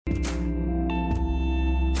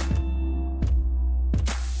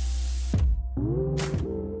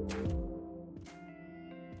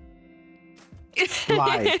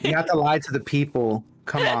lie. You have to lie to the people.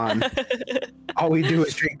 Come on. All we do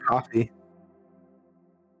is drink coffee.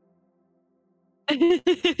 That's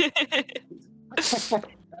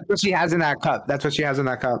what she has in that cup. That's what she has in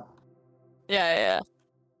that cup. Yeah.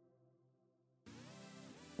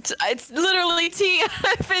 It's literally tea.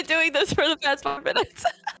 I've been doing this for the past 5 minutes.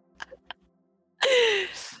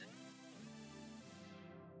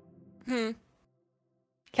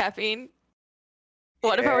 Caffeine.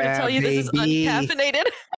 What if I were to tell you this is uncaffeinated?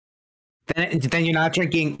 Then you're not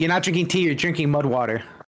drinking tea, you're drinking mud water.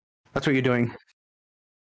 That's what you're doing.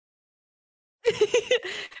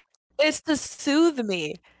 It's to soothe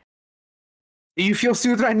me. Do you feel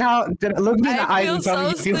soothed right now? Look me in the eyes and tell me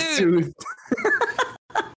you feel soothed.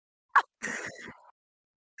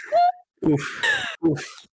 Oof.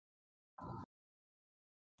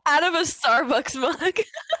 Out of a Starbucks mug.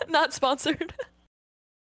 Not sponsored.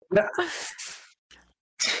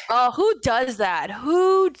 Oh, who does that?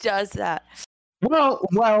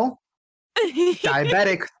 Well,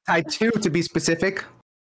 diabetic, type 2 to be specific.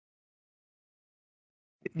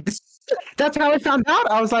 That's how I found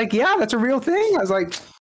out. I was like, yeah, that's a real thing. I was like,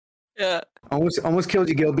 yeah. Almost killed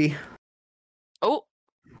you, Gilby. Oh.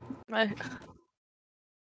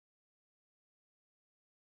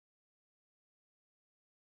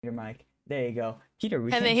 Your mic. There you go. Peter,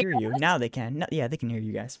 we can't hear you. Now they can. No, yeah, they can hear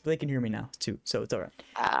you guys. But they can hear me now too. So it's all right.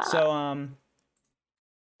 So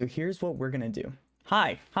here's what we're gonna do.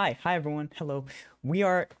 Hi everyone. Hello. We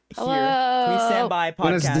are here. Please stand by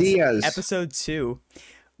podcast episode 2.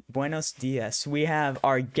 Buenos dias. We have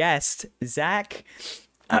our guest Zach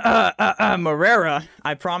Morera.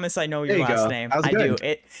 I promise I know your last name. I do.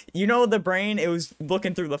 It. You know the brain. It was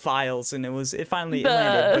looking through the files, and it finally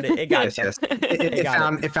landed, but it got yes.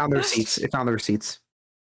 It found the receipts. It found the receipts.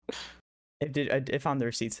 It found the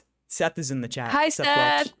receipts. Seth is in the chat. Hi,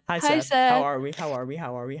 Seth. Hi, Seth. How are we?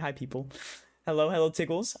 Hi, people. Hello,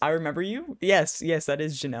 Tickles. I remember you. Yes, that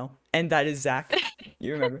is Janelle, and that is Zach.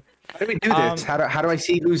 You remember? How do we do this? How do I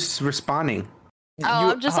see who's responding?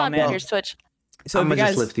 I'm just on Peter's Twitch. So I'm gonna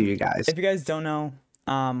just live through you guys. If you guys don't know,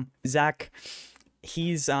 Zach,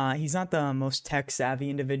 he's not the most tech savvy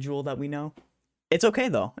individual that we know. It's okay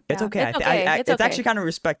though. It's okay. It's actually kind of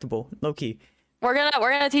respectable, low key. We're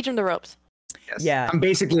gonna teach him the ropes. Yes. Yeah. I'm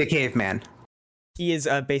basically a caveman. He is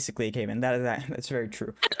basically a caveman. That's very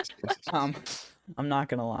true. I'm not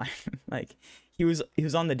gonna lie. Like he was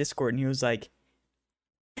on the Discord and he was like,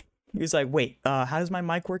 wait, how does my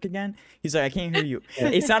mic work again? He's like, I can't hear you.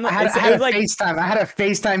 It sounded I had to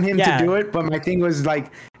FaceTime him to do it, but my thing was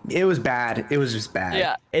like, it was bad. It was just bad.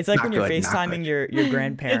 Yeah, it's like when you're FaceTiming your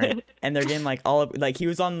grandparent and they're getting like all up, like he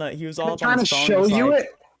was all trying to show you it,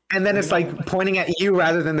 and then it's like pointing at you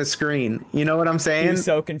rather than the screen. You know what I'm saying? He was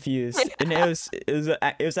so confused, and it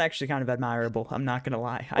was actually kind of admirable. I'm not gonna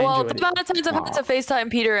lie. I well, enjoyed the amount of times I've had to FaceTime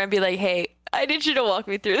Peter and be like, hey, I need you to walk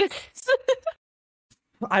me through this.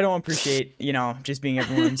 I don't appreciate, just being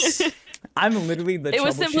everyone's. I'm literally the. It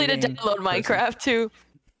was simply to download Minecraft too.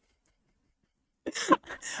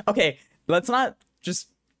 Okay, let's not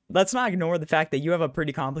ignore the fact that you have a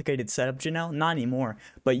pretty complicated setup, Janelle. Not anymore,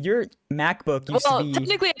 but your MacBook used to be.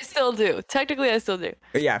 Technically, I still do.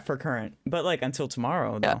 Yeah, for current, but like until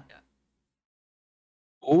tomorrow though.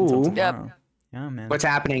 Ooh. Yep. Yeah, man. What's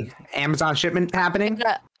happening? Amazon shipment happening?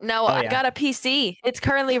 I got a PC. It's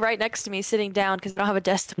currently right next to me, sitting down because I don't have a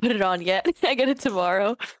desk to put it on yet. I get it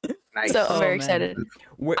tomorrow. Nice. So I'm very excited.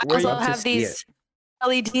 I also have these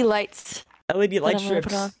LED lights. LED light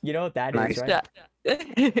strips. You know what that is, right?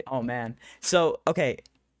 Yeah. Oh man. So okay,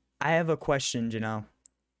 I have a question, Janelle.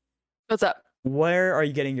 What's up? Where are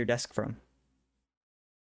you getting your desk from?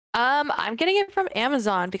 I'm getting it from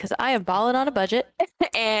Amazon because I am balling on a budget,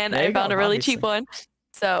 and I found a really cheap one.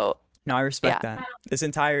 So no, I respect that. This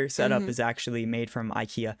entire setup is actually made from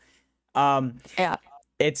IKEA.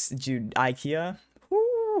 It's IKEA.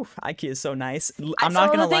 Woo, IKEA is so nice. I'm not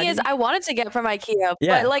gonna lie. The thing is, I wanted to get from IKEA,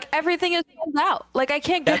 but like everything is sold out. Like I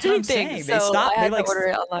can't get anything. So I had to order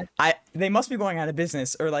it online. They must be going out of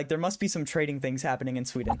business, or like there must be some trading things happening in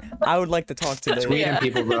Sweden. I would like to talk to the Sweden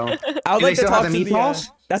people, bro. I would like to talk to the meatballs.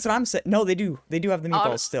 That's what I'm saying. No, they do. They do have the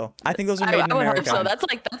meatballs still. I think those are made in America. So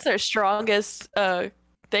that's their strongest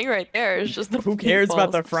thing right there. It's just the who cares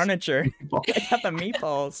about the furniture? They got the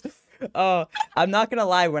meatballs. I'm not gonna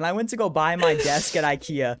lie. When I went to go buy my desk at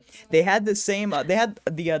IKEA, they had the same. They had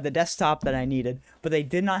the desktop that I needed, but they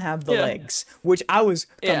did not have the legs, which I was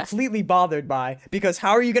completely bothered by. Because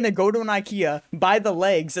how are you gonna go to an IKEA, buy the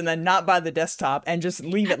legs, and then not buy the desktop and just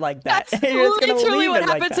leave it like that? That's literally what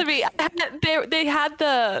happened to me. They had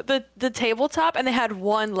the tabletop and they had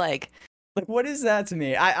one leg. Like, what is that to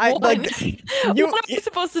me? I like you. What am I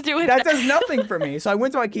supposed to do with that? That does nothing for me. So I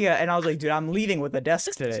went to IKEA and I was like, dude, I'm leaving with a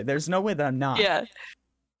desk today. There's no way that I'm not. Yeah.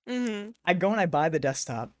 I go and I buy the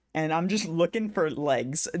desktop, and I'm just looking for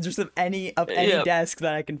legs, just of any desk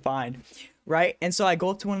that I can find, right? And so I go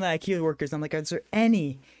up to one of the IKEA workers. I'm like, is there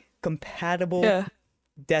any compatible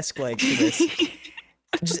desk legs for this?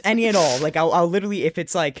 Just any at all. Like, I'll literally, if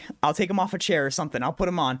it's like, I'll take them off a chair or something, I'll put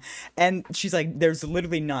them on. And she's like, there's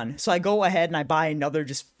literally none. So I go ahead and I buy another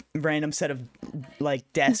just random set of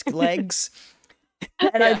like desk legs.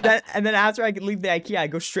 And and then after I leave the IKEA, I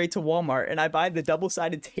go straight to Walmart and I buy the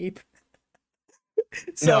double-sided tape.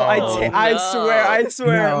 So I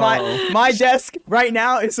swear, my desk right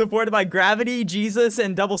now is supported by gravity, Jesus,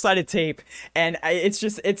 and double-sided tape, and it's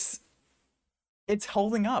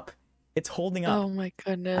holding up. It's holding up. Oh my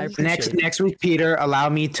goodness. Next week, Peter, allow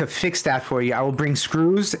me to fix that for you. I will bring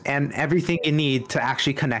screws and everything you need to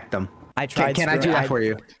actually connect them. I tried. Can I do that for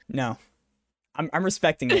you? No. I'm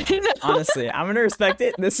respecting it. No. Honestly, I'm gonna respect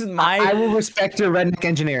it. This is my. I will respect your redneck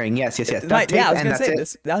engineering. Yes. I was gonna say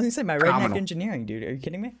this. I was gonna say my redneck engineering, dude. Are you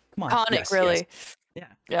kidding me? Come on. Iconic, really. Yes.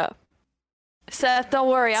 Yeah. Seth, don't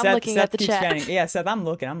worry. I'm looking at the chat. Yeah, Seth, I'm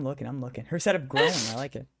looking. Her setup growing. I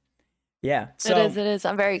like it. Yeah. So it is.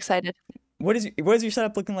 I'm very excited. What is your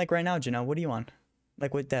setup looking like right now, Janelle? What are you on?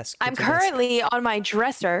 Like, what desk? I'm currently on my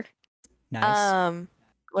dresser. Nice.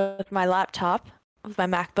 With my laptop, with my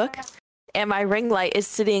MacBook. And my ring light is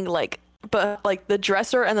sitting like the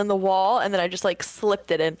dresser and then the wall, and then I just like slipped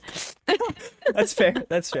it in. That's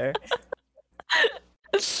fair.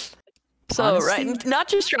 So honestly, not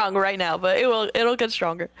too strong right now, but it'll get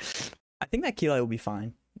stronger. I think that key light will be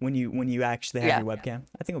fine when you actually have your webcam.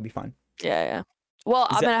 I think it'll be fine. Yeah. Well,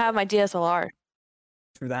 I'm gonna have my DSLR.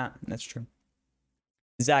 True that. That's true.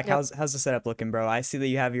 Zach, how's the setup looking, bro? I see that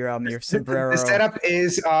you have your sombrero. The setup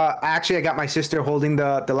is actually I got my sister holding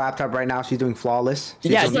the laptop right now. She's doing flawless.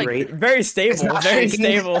 She's doing great. Very stable. Very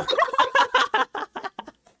stable.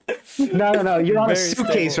 No. You're on a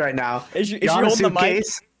suitcase right now. You're on a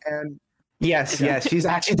suitcase, and yes. She's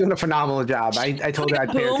actually doing a phenomenal job. I told her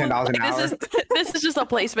I'd pay her $10 an hour. This is just a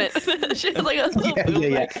placement. She's like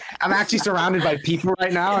yeah. I'm actually surrounded by people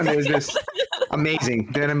right now, and there's this amazing.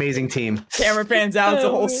 They're an amazing team. Camera pans out. It's a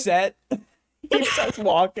whole set. He starts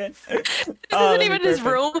walking. This isn't even his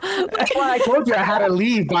room. That's why I told you I had to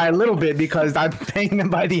leave by a little bit because I'm paying them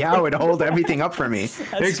by the hour to hold everything up for me.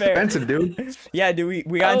 They're expensive, dude. Yeah, dude.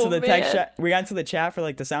 We got into the text chat. We got into the chat for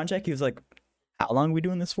like the sound check. He was like, "How long are we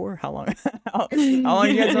doing this for? How long? how long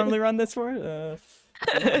you guys normally run this for?"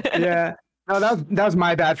 Yeah. No, that was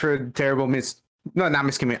my bad for terrible not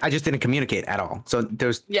miscommunicate. I just didn't communicate at all. So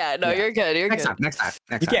there's. Yeah. No, you're good. You're next good. Next time.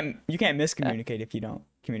 You can't miscommunicate if you don't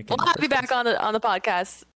communicate. We'll have you back on the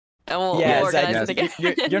podcast, and we'll organize it again.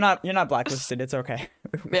 You're not blacklisted. It's okay.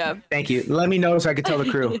 Yeah. Thank you. Let me know so I can tell the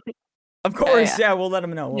crew. Of course. Yeah. We'll let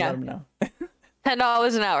them know. Let them know.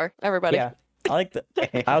 $10 an hour, everybody. Yeah. I like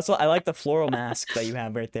the floral mask that you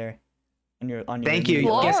have right there on your. Thank you.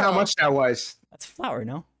 Floral. Guess how much that was? That's flower,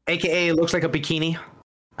 no? AKA it looks like a bikini.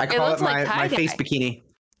 I call it my face bikini.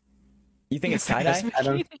 You think it's tie-dye?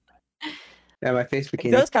 Yeah, my face bikini.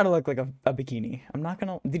 It does kind of look like a bikini. I'm not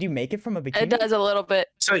gonna. Did you make it from a bikini? It does a little bit.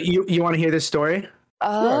 So you want to hear this story? Sure,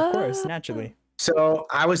 of course, naturally. So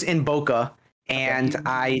I was in Boca and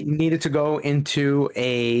I needed to go into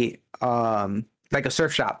a like a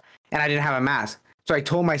surf shop, and I didn't have a mask. So I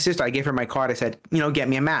told my sister, I gave her my card. I said, get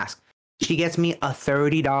me a mask. She gets me a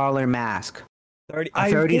 $30 mask.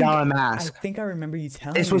 $30 mask. I think I remember you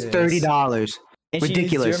telling me this was $30. And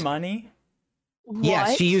ridiculous. She used your money?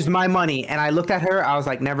 Yes, she used my money, and I looked at her. I was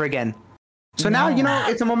like, never again. So now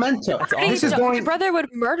it's a memento. This is going. Your brother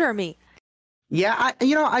would murder me. Yeah,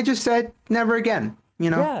 I just said never again.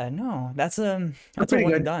 Yeah, no, that's pretty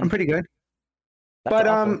good. I'm pretty good. But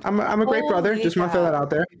I'm a great brother. Just want to throw that out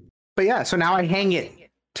there. But yeah, so now I hang it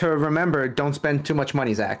to remember. Don't spend too much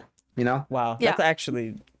money, Zach. Wow. Yeah. That's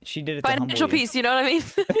actually, she did it. Financial peace. You know what I mean?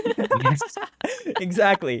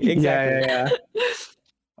 Exactly. Yeah.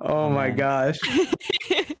 Oh my gosh.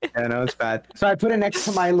 Yeah, no, it's bad. So I put it next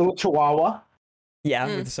to my little chihuahua. Yeah,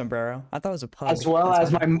 with the sombrero. I thought it was a pug. As well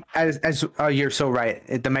as you're so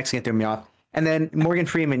right. The Mexican threw me off. And then Morgan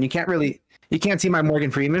Freeman. You can't see my Morgan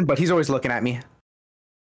Freeman, but he's always looking at me.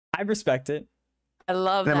 I respect it. I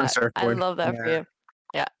love that. I love that for you.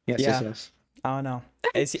 Yeah. Yes. I don't know.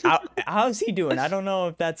 How's he doing? I don't know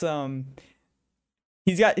if that's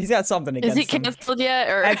He's got something against him. Is he canceled yet?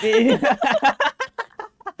 Or I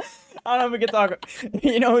I don't know if we can talk.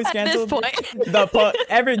 You know who's canceled? At this point. The pug.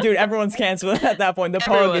 Everyone's canceled at that point. The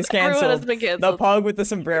pug is canceled. Everyone has been canceled. The pug with the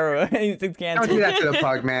sombrero. He's Don't canceled. do that to the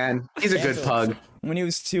pug, man. He's a good pug. When he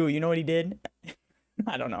was 2, you know what he did?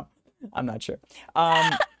 I don't know. I'm not sure.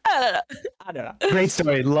 I I don't know. Great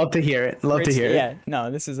story. Love to hear it. Love to hear it. Yeah.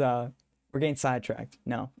 No, this is we're getting sidetracked.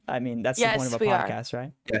 No, I mean that's the point of a podcast,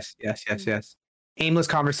 right? Yes. Aimless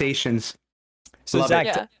conversations. So Love Zach,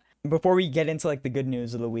 it. before we get into like the good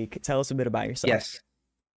news of the week, tell us a bit about yourself. Yes.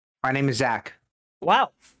 My name is Zach.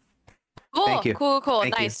 Wow. Cool. Thank you. Cool.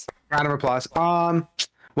 Thank you. Nice. Round of applause.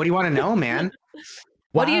 What do you want to know, man?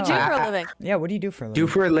 What do you do Wow. for a living? Yeah, what do you do for a living? Do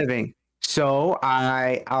for a living. So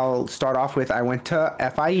I'll start off with I went to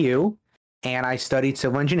FIU and I studied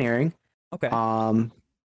civil engineering. Okay.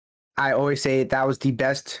 I always say that was the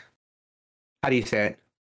best. How do you say it?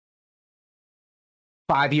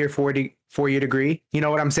 5-year, 4-year degree. You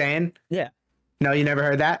know what I'm saying? Yeah. No, you never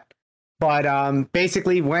heard that. But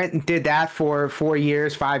basically went and did that for 4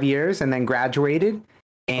 years, 5 years, and then graduated.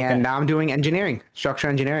 And now I'm doing engineering,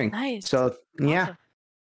 structural engineering. Nice. So yeah, Awesome.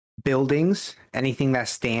 buildings, anything that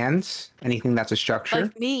stands, anything that's a structure.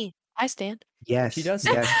 Like me. I stand. Yes, She does.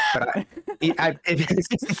 yes, but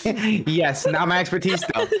yes, not my expertise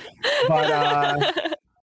though.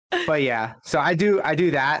 But yeah, so I do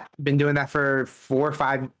that. Been doing that for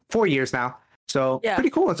 4 years now. So Yeah. pretty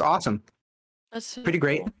cool. It's awesome. That's Pretty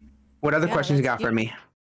great. cool. What other Yeah, questions you that's got for me?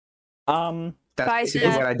 That's Bye, basically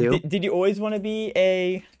Seth. what I do. did you always want to be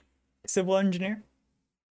a civil engineer?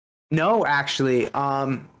 No, actually.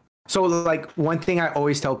 So like one thing I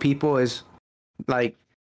always tell people is like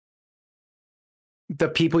the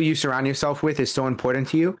people you surround yourself with is so important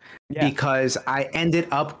to you because I ended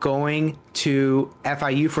up going to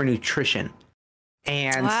FIU for nutrition.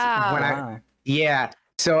 And Wow.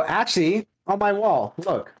 so actually on my wall,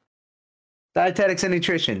 look, dietetics and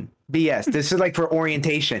nutrition, BS. This is like for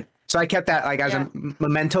orientation. So I kept that like as a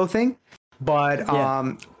memento thing. But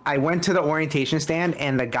I went to the orientation stand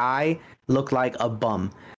and the guy looked like a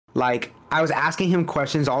bum. Like I was asking him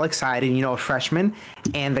questions, all excited, you know, a freshman,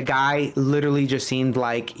 and the guy literally just seemed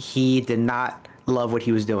like he did not love what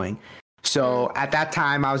he was doing. So at that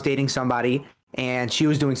time, I was dating somebody, and she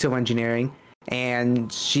was doing civil engineering,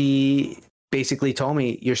 and she basically told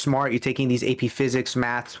me, "You're smart. You're taking these AP Physics,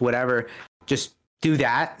 maths, whatever. Just do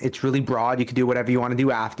that. It's really broad. You can do whatever you want to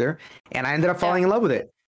do after." And I ended up falling in love with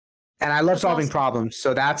it, and I love solving problems.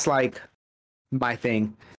 So that's like my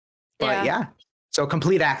thing. But yeah. So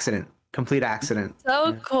complete accident.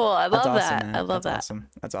 So cool. I love that. Man. I love that. Awesome.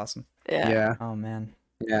 That's awesome. Yeah. Oh man.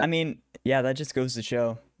 Yeah. I mean, yeah, that just goes to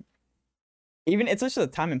show. Even it's just a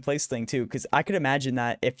time and place thing too, because I could imagine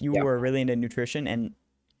that if you were really into nutrition and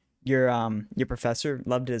your professor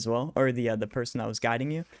loved it as well, or the person person that was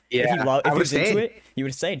guiding you, Yeah. if he was into it, you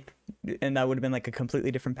would have stayed, and that would have been like a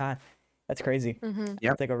completely different path. That's crazy. Mm-hmm.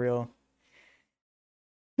 Yep. It's like a real.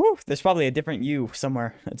 Whew, there's probably a different you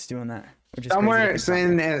somewhere that's doing that. Which is Somewhere crazy.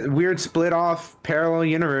 in a weird split off parallel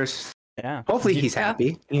universe. Yeah. Hopefully he's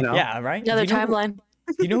happy, you know. Yeah, right? Another Do you know who- timeline.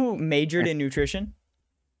 Do you know who majored in nutrition?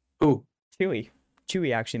 Ooh.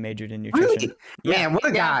 Chewy actually majored in nutrition. Really? Man, what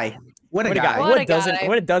a guy. What a What a guy. guy. What a guy.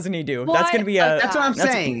 What doesn't he do? What That's gonna be a. That's what I'm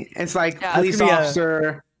That's- saying. It's like Yeah. police That's gonna be a-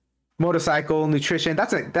 officer, motorcycle, nutrition.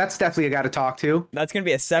 That's definitely a guy to talk to. That's gonna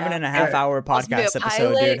be a 7.5 hour Supposed to be a podcast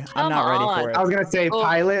episode, pilot? dude. I'm Come not ready on. for it. I was gonna say Oh.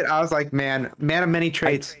 pilot. I was like, man of many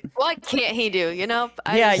traits. What can't he do? You know?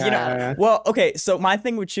 Yeah, just- you know. Well, okay. So my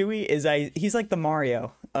thing with Chewy is he's like the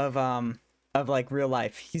Mario of like real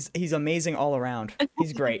life. He's amazing all around.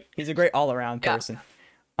 He's great. He's a great all around Yeah. person.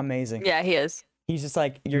 Amazing. Yeah, he is. He's just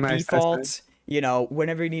like your Nice, that's default. You know,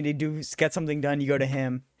 whenever you need to get something done, you go to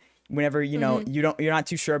him. Whenever you know you're not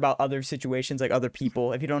too sure about other situations, like other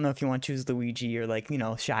people. If you don't know if you want to choose Luigi or like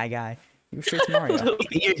shy guy, you go straight to Mario.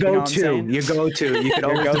 You know what I'm go saying? to. You can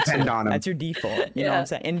always depend on him. That's your default. You know what I'm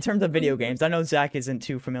saying? In terms of video games, I know Zach isn't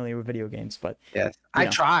too familiar with video games, but Yes, I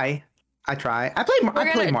know. try. I play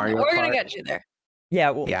Mario. We're gonna Kart. get you there.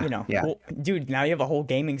 yeah, well, Yeah, you know, yeah. well, dude, now you have a whole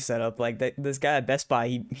gaming setup. Like this guy at Best Buy,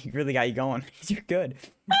 he really got you going. You're good.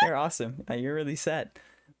 You're awesome. You're really set.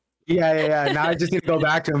 Yeah. Now I just need to go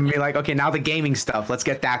back to him and be like, okay, now the gaming stuff. Let's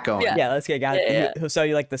get that going. Yeah. Yeah, let's get guys. Yeah. He'll sell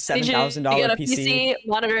you like the You $7,000 get a PC.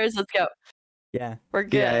 monitors. Let's go. Yeah, We're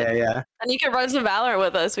good. Yeah. And you can run some Valorant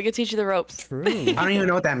with us. We can teach you the ropes. true. I don't even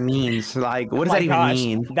know what that means. Like, what does Oh my that even gosh,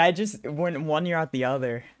 mean, That just went one year out the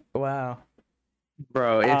other. Wow.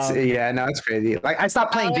 bro? It's no, it's crazy. Like, I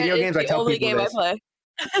stopped playing video games. I the tell only people game this. I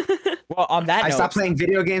play. Well, on that I note, stopped playing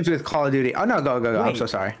video games with Call of Duty. Oh no, go. I'm Wait. so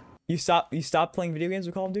sorry. you stopped playing video games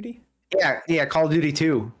with Call of Duty? Yeah, Call of Duty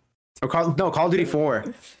 2. Or Call of Duty 4.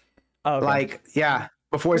 Oh, okay. Like, yeah.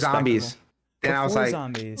 before zombies. Then I was like,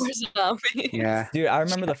 zombies. Yeah. Dude, I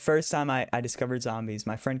remember the first time I discovered zombies.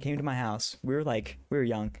 My friend came to my house. We were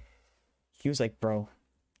young. He was like, bro,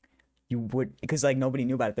 you would, because like nobody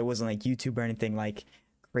knew about it. There wasn't like YouTube or anything like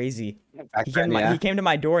crazy. He came to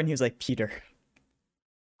my door and he was like, Peter,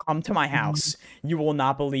 come to my house. You will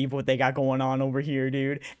not believe what they got going on over here,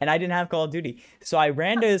 dude. And I didn't have Call of Duty. So I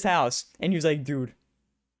ran to his house and he was like, dude,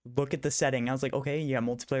 look at the setting. I was like, okay, you got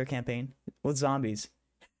multiplayer campaign with zombies.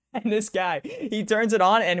 And this guy, he turns it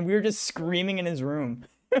on and we were just screaming in his room.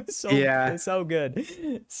 It's so good.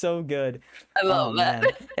 So good. I love that.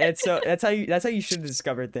 Man. It's so that's how you should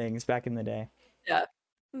discover things back in the day. Yeah.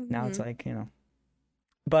 Now it's like,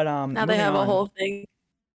 But now they have a whole thing.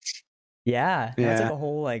 Yeah. It's like a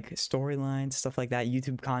whole like storyline, stuff like that,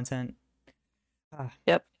 YouTube content.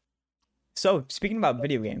 Yep. So speaking about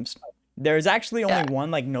video games, there's actually only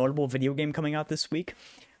one like notable video game coming out this week.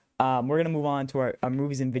 We're gonna move on to our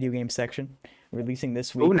movies and video game section, releasing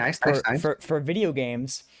this week. Oh, nice. For video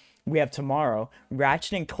games, we have tomorrow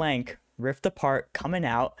Ratchet and Clank Rift Apart coming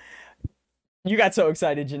out. You got so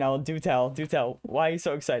excited, Janelle. Do tell. Why are you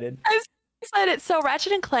so excited? I'm so excited. So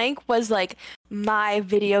Ratchet and Clank was like my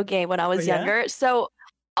video game when I was younger. So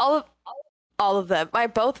all of them.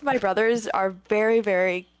 Both my brothers are very,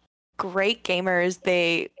 very great gamers.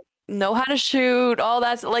 They know how to shoot. All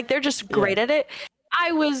that. Like they're just great at it.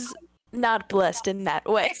 I was not blessed in that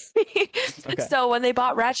way. Okay. So when they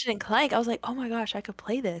bought Ratchet and Clank, I was like, oh my gosh, I could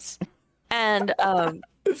play this. And I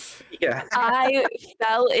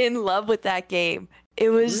fell in love with that game. It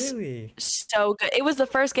was so good. It was the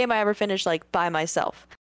first game I ever finished like by myself.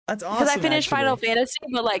 That's awesome. Because I finished Final Fantasy,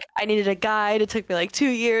 but like I needed a guide. It took me like 2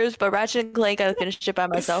 years, but Ratchet and Clank, I finished it by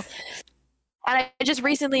myself. And I just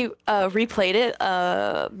recently replayed it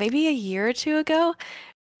maybe a year or two ago.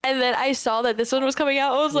 And then I saw that this one was coming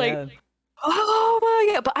out. I was like, oh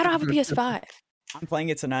my God. But I don't have a PS5. I'm playing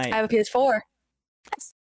it tonight. I have a PS4.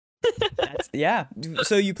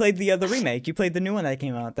 So you played the remake. You played the new one that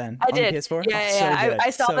came out then. I did. PS4? Yeah. So I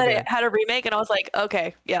saw that it had a remake and I was like,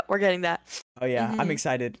 okay, yeah, we're getting that. Oh yeah, I'm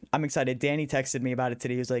excited. Danny texted me about it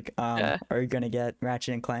today. He was like, are you going to get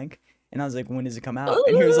Ratchet and Clank? And I was like, when does it come out?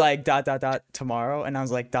 And he was like, ... tomorrow. And I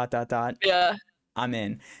was like, ... Yeah. I'm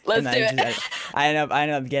in. Let's do it. I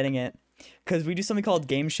ended up getting it because we do something called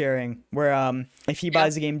game sharing, where if he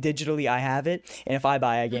buys a game digitally, I have it, and if I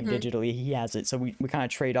buy a game digitally, he has it. So we kind of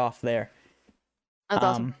trade off there. That's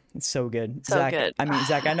awesome. It's so good. So Zach, good. I mean,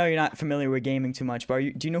 Zach, I know you're not familiar with gaming too much, but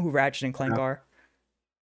do you know who Ratchet and Clank are?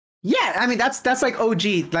 Yeah, I mean that's like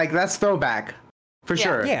OG, like that's throwback for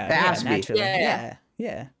sure. Yeah, it has to be.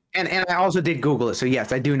 Yeah. And I also did Google it, so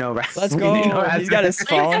yes, I do know. Let's go. He's got his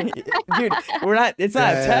phone, dude. We're not. It's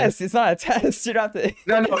not a test. It's not a test. You don't have to.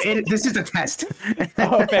 No. This is a test.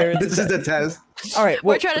 Oh, fair. This is a test. All right.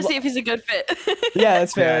 We're trying to see if he's a good fit. Yeah,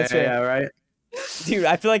 that's fair. That's fair. Yeah, right. Dude,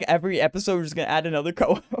 I feel like every episode we're just gonna add another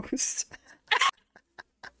co-host.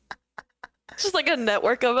 Just like a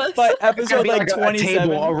network of us. But episode like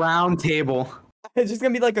 27, a round table. It's just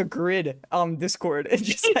gonna be like a grid on Discord. It's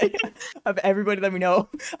just like of everybody that we know.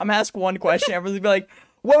 I'm gonna ask one question. Everyone's gonna be like,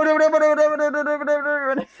 whoa,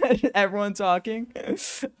 everyone talking.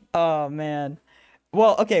 Oh man.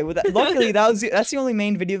 Well, okay. Well, luckily that's the only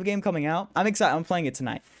main video game coming out. I'm excited. I'm playing it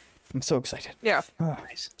tonight. I'm so excited. Yeah. Oh.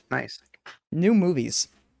 Nice. New movies.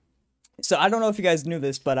 So I don't know if you guys knew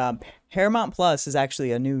this, but Paramount Plus is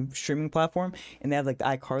actually a new streaming platform, and they have like the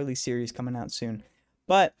iCarly series coming out soon.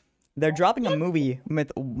 But they're dropping a movie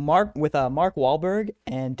with Mark Wahlberg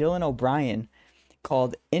and Dylan O'Brien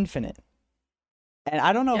called Infinite. And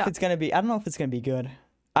I don't know if it's gonna be. I don't know if it's gonna be good.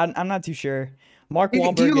 I'm not too sure. Mark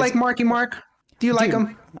Wahlberg. Do you like Marky Mark? Do you like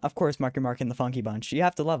him? Of course, Marky Mark and the Funky Bunch. You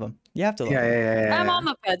have to love him. You have to love him. Yeah. I'm on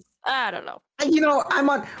the fence. I don't know. You know, I'm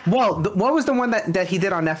on. Well, what was the one that he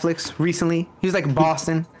did on Netflix recently? He was like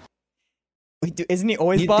Boston. Wait, isn't he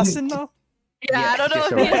always Boston though? Yeah, I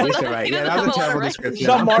don't know. Right. Yeah, that was a terrible description.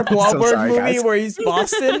 The Mark Wahlberg movie where he's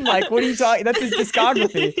Boston? Like, what are you talking? That's his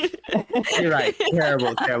discography. You're right.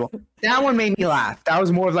 Terrible. That one made me laugh. That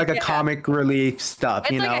was more of like a comic relief stuff,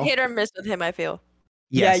 it's like a hit or miss with him, I feel.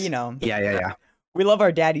 Yes. Yeah, you know. Yeah. We love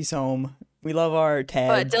our Daddy's Home. We love our Ted.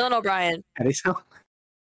 But Dylan O'Brien. Daddy's Home?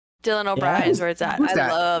 Dylan O'Brien is where it's at. I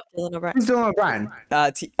love Dylan O'Brien. Who's Dylan O'Brien?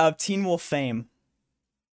 Of Teen Wolf fame.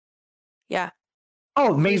 Yeah.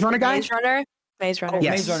 Oh, Maze Runner guy? Maze Runner. Oh,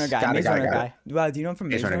 Yes. Maze Runner guy. Wow, do you know him from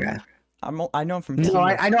Maze Runner? Guy. I know him from Teen No,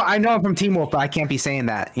 Wolf. I know him from Teen Wolf, but I can't be saying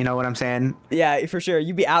that. You know what I'm saying? Yeah, for sure.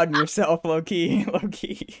 You be outing yourself, low key.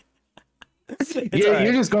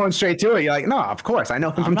 You're just going straight to it. You're like, no, of course, I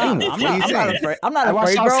know him from Teen Wolf. I'm not afraid. I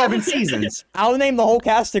watched all bro. 7 seasons. I'll name the whole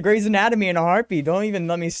cast of Grey's Anatomy in a heartbeat. Don't even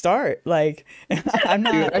let me start. Like, I'm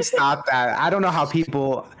not. Dude, stop that. I don't know how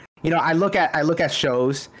people. I look at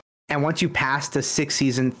shows, and once you pass the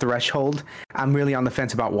 6-season threshold, I'm really on the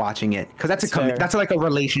fence about watching it because that's like a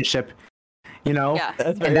relationship, Yeah.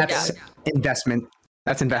 And that's investment.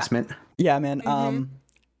 That's investment. Yeah, man.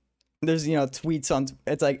 There's tweets on.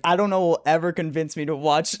 It's like I don't know will ever convince me to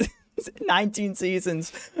watch 19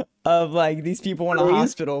 seasons of like these people in a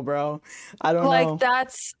hospital, bro. I don't know. Like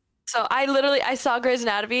that's. So I saw Grey's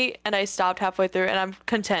Anatomy and I stopped halfway through and I'm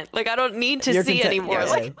content. Like I don't need to see anymore. Yes.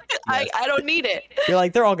 Like I don't need it. You're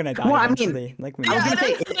like they're all gonna die. Well, eventually. I was gonna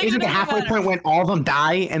say, isn't the halfway point when all of them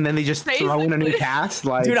die and then they just throw in a new cast?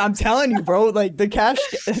 Like, dude, I'm telling you, bro. Like the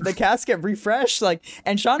cast get refreshed. Like,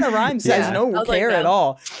 and Shonda Rhimes has no care at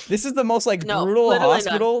all. This is the most like brutal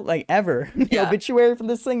hospital like ever. The obituary for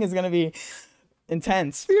this thing is gonna be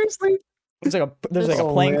intense. Seriously. There's like a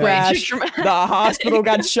plane crash. The hospital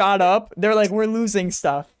got shot up. They're like, we're losing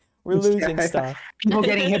stuff. We're losing stuff. People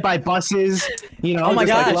getting hit by buses. Oh my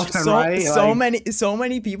gosh, left and right, so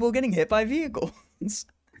many people getting hit by vehicles.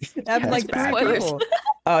 Happened like 3 people.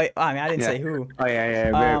 Oh, I mean, I didn't say who. Oh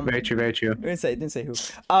yeah. Very true. Very true. I didn't say who.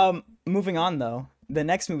 Moving on though, the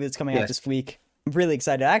next movie that's coming out this week. I'm really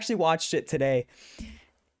excited. I actually watched it today.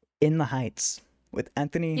 In the Heights with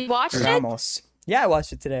Anthony Ramos. Yeah, I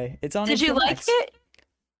watched it today. It's on. Did you like it?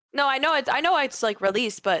 No, I know it's like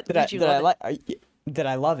released, but did you love it? Did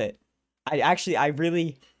I love it? I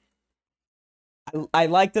really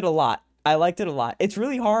liked it a lot. It's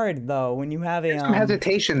really hard though when you have some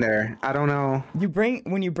hesitation there. I don't know.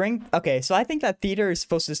 Okay, so I think that theater is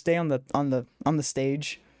supposed to stay on the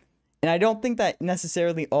stage, and I don't think that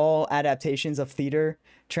necessarily all adaptations of theater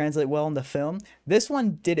translate well into film. This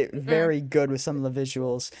one did it very good with some of the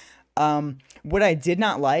visuals. What I did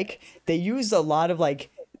not like, they used a lot of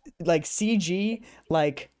like CG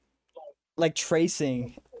like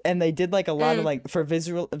tracing, and they did like a lot of like for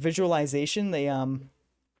visualization. They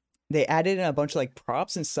added in a bunch of like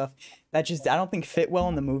props and stuff that just I don't think fit well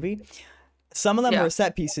in the movie. Some of them were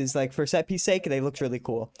set pieces, like for set piece sake, they looked really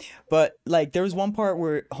cool. But like there was one part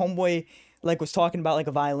where Homeboy like was talking about like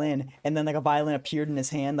a violin, and then like a violin appeared in his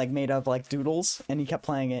hand like made of like doodles, and he kept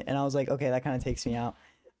playing it, and I was like, okay, that kind of takes me out.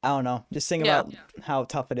 I don't know. Just think about how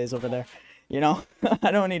tough it is over there.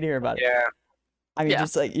 I don't need to hear about it. Yeah. I mean,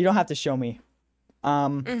 just like you don't have to show me.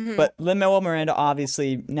 But Lin-Manuel Miranda,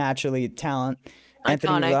 obviously, naturally talent.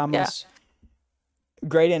 Anthony Ramos,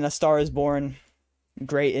 great in A Star Is Born,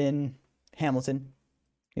 great in Hamilton.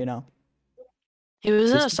 He was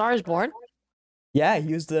in A Star Is Born. Yeah,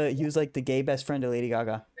 he was like the gay best friend of Lady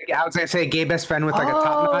Gaga. Yeah, I was gonna say gay best friend with like a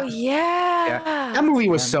top knot. Oh yeah. That movie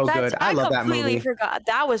was so good. I love that movie. I completely forgot.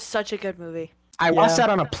 That was such a good movie. I watched that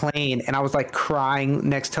on a plane and I was like crying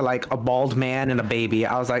next to like a bald man and a baby.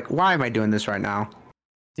 I was like, why am I doing this right now?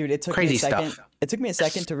 Dude, it took crazy me a second. stuff. It took me a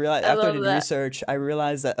second to realize after I did research, I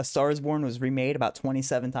realized that A Star Is Born was remade about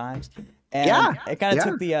 27 times. And it kind of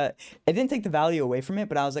took the it didn't take the value away from it,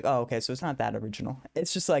 but I was like, oh, okay, so it's not that original.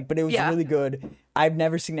 It's just like, but it was really good. I've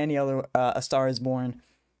never seen any other A Star Is Born.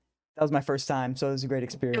 That was my first time, so it was a great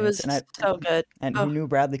experience. It was so good. And who knew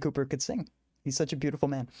Bradley Cooper could sing? He's such a beautiful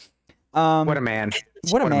man. What a man.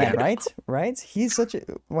 What a man, right? Right? He's such a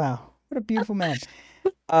wow. What a beautiful man.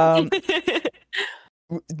 The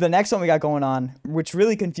next one we got going on, which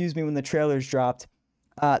really confused me when the trailers dropped,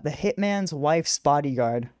 The Hitman's Wife's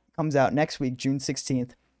Bodyguard comes out next week, June 16th.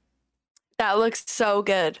 That looks so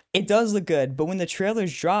good. It does look good, but when the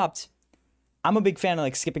trailers dropped, I'm a big fan of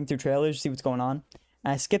like skipping through trailers to see what's going on.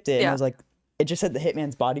 And I skipped it and I was like, it just said The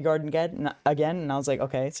Hitman's Bodyguard again, and I was like,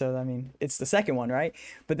 okay, so I mean, it's the second one, right?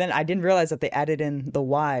 But then I didn't realize that they added in the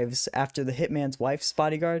wives after The Hitman's Wife's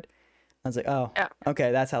Bodyguard. I was like, oh,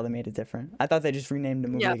 okay, that's how they made it different. I thought they just renamed the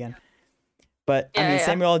movie again. But I mean,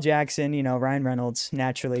 Samuel L. Jackson, Ryan Reynolds,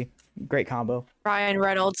 naturally, great combo. Ryan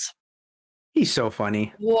Reynolds. He's so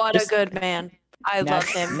funny. What a good man. I love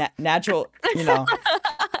him. Natural,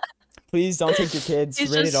 Please don't take your kids.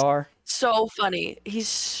 He's Rated R. So funny. He's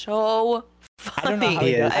so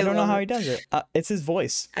funny. I don't know how he does it. It's his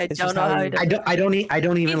voice. I don't know how he does it. I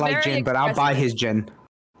don't even like gin, but I'll buy his gin.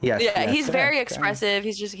 Yes. Yeah, he's very expressive.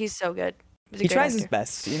 He's so good. He tries his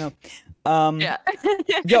best, Yo, a movie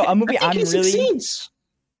I'm really.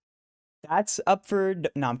 That's up for.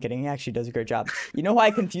 No, I'm kidding. He actually does a great job. You know who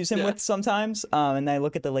I confuse him with sometimes? And I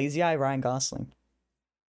look at the lazy eye, Ryan Gosling.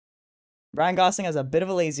 Ryan Gosling has a bit of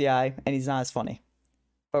a lazy eye, and he's not as funny.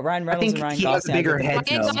 But Ryan Reynolds and Ryan he has a Gosling. bigger head.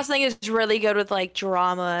 Ryan Gosling is really good with like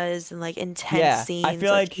dramas and like intense scenes. I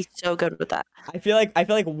feel like he's so good with that. I feel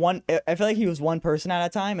like he was one person at a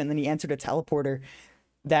time, and then he entered a teleporter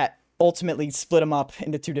that ultimately split him up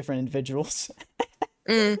into two different individuals.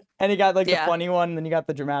 And he got like the funny one, and then you got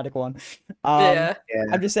the dramatic one. I'm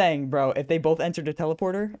just saying, bro, if they both entered a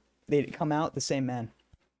teleporter, they'd come out the same man.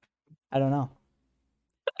 I don't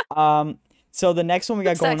know. So the next one we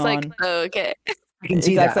got going on. Like, oh, okay. I can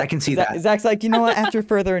see that. I can see that. Zach's like, you know what? After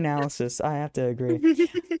further analysis, I have to agree.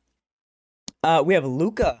 We have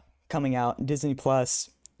Luca coming out Disney Plus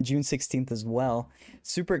June 16th as well.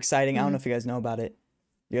 Super exciting. I don't know if you guys know about it.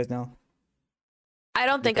 You guys know? I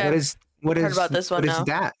don't think I've heard about this one. What is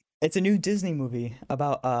that? It's a new Disney movie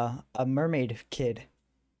about a mermaid kid,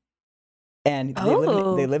 and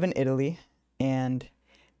they live in Italy, and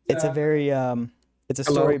it's a very it's a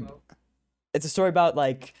story. It's a story about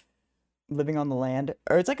like living on the land,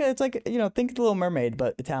 or it's like think The Little Mermaid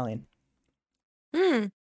but Italian.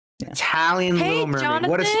 Italian Little Mermaid. Jonathan?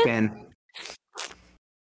 What a spin!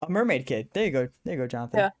 A mermaid kid. There you go,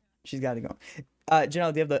 Jonathan. Yeah. She's got to go.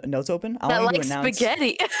 Janelle, do you have the notes open? I want you to announce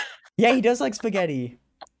spaghetti. Yeah, he does like spaghetti.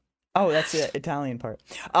 Oh, that's the Italian part.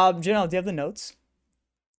 Janelle, do you have the notes?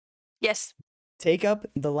 Yes. Take up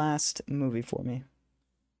the last movie for me.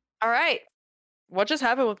 All right. What just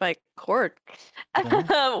happened with my cord?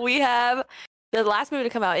 Yeah. We have the last movie to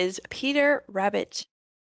come out is Peter Rabbit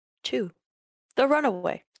 2, The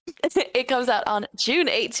Runaway. It comes out on June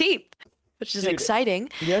 18th, which is exciting.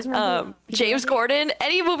 You guys remember James Corden?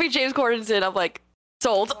 Any movie James Corden's in, I'm like,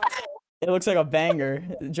 sold. It looks like a banger,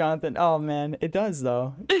 Jonathan. Oh man, it does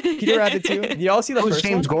though. Peter Rabbit 2. Did y'all see the first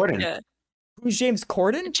James one? Corden? Yeah. Who's James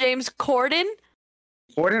Corden? James Corden.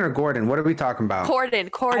 Gordon or Gordon? What are we talking about? Corden.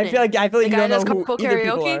 I feel like you don't know who either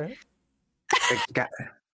people are.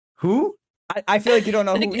 Who? I feel like you don't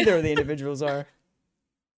know who either of the individuals are.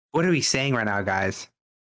 What are we saying right now, guys?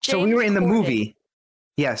 James so we were in the Corden. Movie.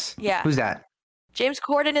 Yes. Yeah. Who's that? James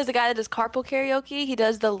Corden is the guy that does carpool karaoke. He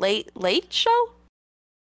does the Late Show.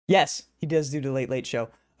 Yes, he does do the Late Show.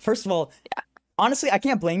 First of all, honestly, I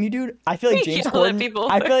can't blame you, dude. I feel like James Corden.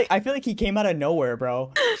 I feel like he came out of nowhere,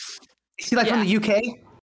 bro. Is he like from the UK?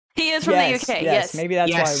 He is from the UK. Yes. Maybe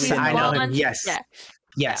that's why we I know him. Yes. Yeah.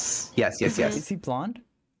 Yes. Is he blonde?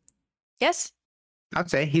 Yes. I'd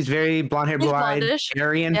say he's very blonde hair, blue eyed,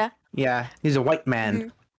 Aryan. Yeah. He's a white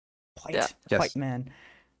man. White man.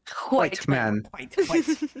 White man. White.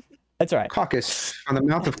 That's all right. Caucus on the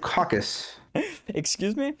mouth of Caucus.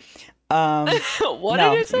 Excuse me. What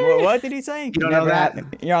did he say? What did he say? You don't know that?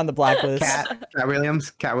 You're on the blacklist. Cat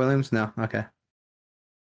Williams. Cat Williams. No. Okay.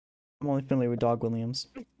 I'm only familiar with Dog Williams.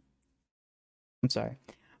 I'm sorry.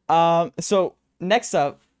 So next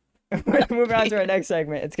up, we're moving on to our next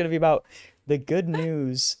segment. It's gonna be about the good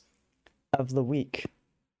news of the week.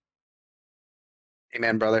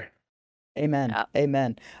 Amen, brother. Amen. Yeah.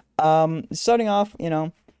 Amen. Starting off,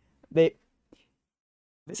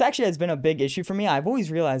 this actually has been a big issue for me. I've always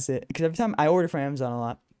realized it because every time I order from Amazon a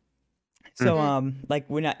lot. So like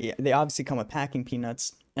they obviously come with packing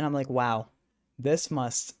peanuts, and I'm like, wow, this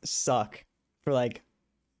must suck for like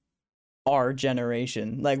our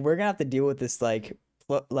generation. Like we're gonna have to deal with this like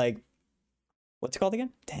what's it called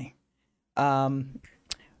again? Dang.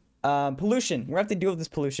 Pollution. We're gonna have to deal with this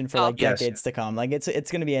pollution for decades to come. Like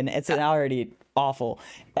it's gonna be it's already awful.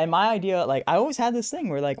 And my idea, like I always had this thing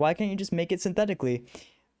where like, why can't you just make it synthetically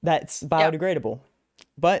that's biodegradable?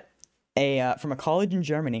 But from a college in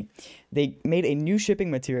Germany, they made a new shipping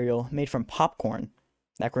material made from popcorn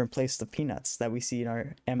that can replace the peanuts that we see in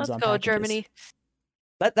our Amazon packages. Let's go, Germany.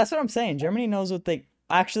 That's what I'm saying. Germany knows what they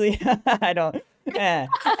actually. I don't.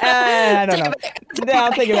 I don't know.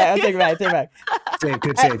 I'll take it back.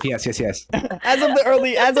 Good save. Yes. As of the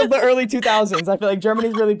early 2000s, I feel like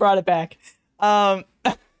Germany's really brought it back. I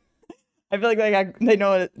feel like they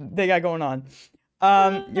know what they got going on.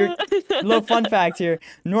 Your little fun fact here.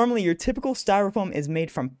 Normally, your typical styrofoam is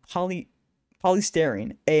made from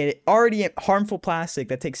polystyrene, a already harmful plastic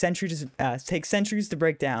that takes centuries to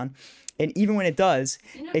break down, and even when it does,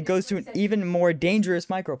 it goes to an even more dangerous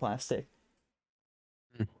microplastic.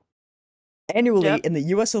 Annually, in the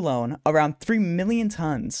U.S. alone, around 3 million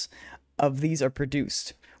tons of these are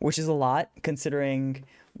produced, which is a lot considering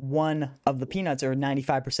one of the peanuts are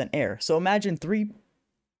 95% air. So imagine 3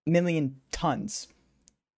 million tons.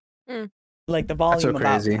 Like the volume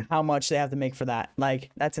about how much they have to make for that. Like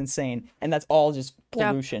that's insane. And that's all just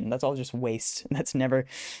pollution. That's all just waste. And that's never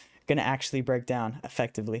gonna actually break down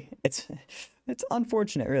effectively. It's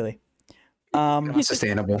unfortunate, really. Not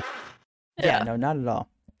sustainable. Yeah, no, not at all.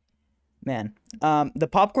 Man, the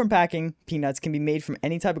popcorn packing peanuts can be made from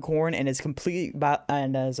any type of corn and is completely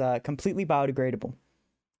biodegradable.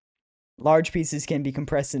 Large pieces can be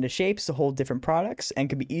compressed into shapes to hold different products and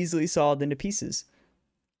can be easily sawed into pieces,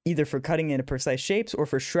 either for cutting into precise shapes or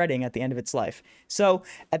for shredding at the end of its life. So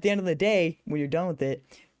at the end of the day, when you're done with it,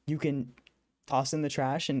 you can toss in the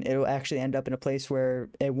trash and it'll actually end up in a place where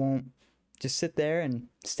it won't just sit there and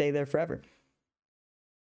stay there forever.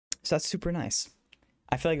 So that's super nice.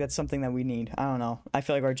 I feel like that's something that we need. I don't know. I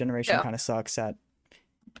feel like our generation kind of sucks at,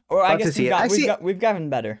 or I guess we've gotten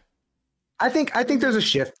better. I think there's a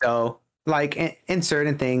shift though, like in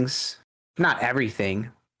certain things, not everything,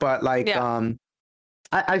 but like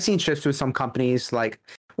I've seen shifts with some companies. Like,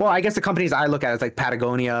 well, I guess the companies I look at is like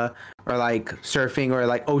Patagonia or like surfing or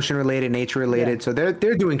like ocean related, nature related. Yeah. So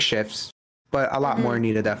they're doing shifts, but a lot more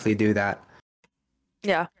need to definitely do that.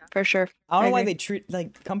 Yeah, for sure. I don't know why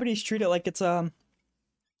companies treat it like it's a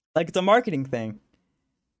marketing thing.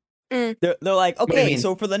 They're like, okay,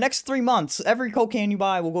 so for the next 3 months, every Coke can you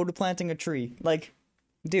buy will go to planting a tree. Like,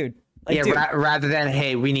 dude. Like, rather than,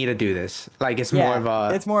 hey, we need to do this. Like, it's more of a...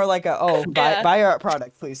 It's more like buy our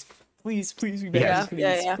product, please. Please, we beg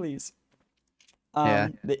you, please.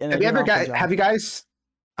 Have you guys...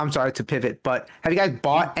 I'm sorry to pivot, but have you guys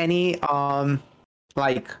bought any,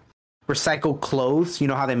 like, recycled clothes? You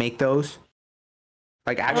know how they make those?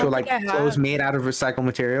 Like actual clothes made out of recycled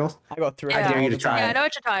materials. I go through. I dare you to try it. I know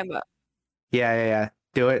what you're talking about. Yeah.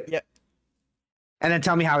 Do it. Yep. And then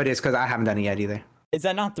tell me how it is, because I haven't done it yet either. Is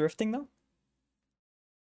that not thrifting though?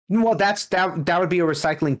 Well, that would be a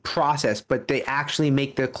recycling process, but they actually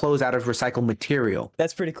make the clothes out of recycled material.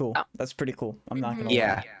 That's pretty cool. That's pretty cool. I'm not gonna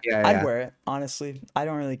lie. Yeah. I'd wear it, honestly. I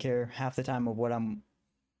don't really care half the time of what I'm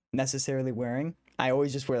necessarily wearing. I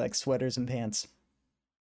always just wear like sweaters and pants.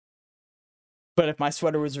 But if my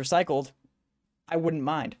sweater was recycled, I wouldn't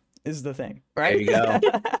mind, is the thing, right? There you go.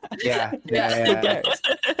 Yeah.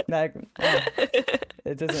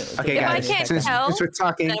 It doesn't. Okay, if guys, I can't tell, since we're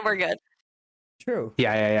talking, then we're good. True.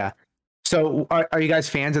 Yeah. So, are you guys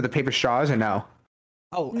fans of the paper straws or no?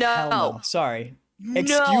 Oh, no. Hell no. Sorry. No.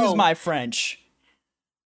 Excuse my French.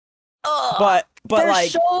 Ugh, but they're like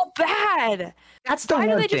so bad. That's the Why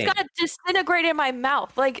one do they thing. just gotta disintegrate in my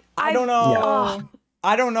mouth? Like I don't know. Yeah.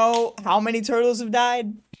 I don't know how many turtles have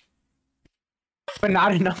died, but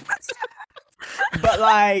not enough. But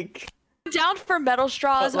like, I'm down for metal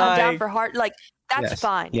straws. I'm down for heart. Like that's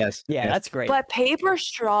fine. Yes. That's great. But paper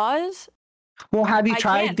straws. Well, have you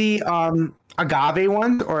tried the agave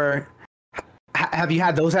ones, or have you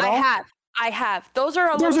had those at all? I have. Those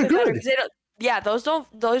are those little are bit good. Better. Those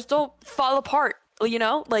don't fall apart. You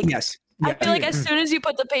know, like yes. I feel like as soon as you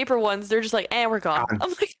put the paper ones, they're just like, we're gone.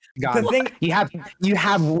 I'm like, gone. You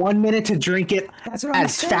have 1 minute to drink it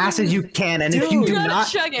as fast as you can, and if you do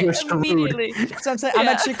not, you're screwed. That's what I'm saying. I'm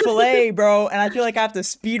at Chick-fil-A, bro, and I feel like I have to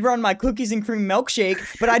speed run my cookies and cream milkshake,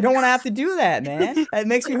 but I don't want to have to do that, man. It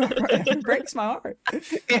makes me it breaks my heart.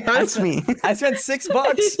 It hurts me. I spent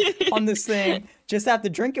 $6 on this thing. Just have to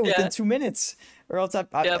drink it within 2 minutes, or else it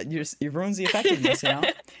ruins the effectiveness. You know.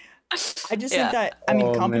 I just think that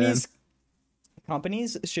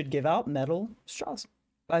companies should give out metal straws.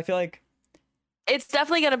 I feel like it's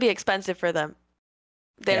definitely going to be expensive for them.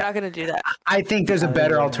 They're not going to do that. I think there's a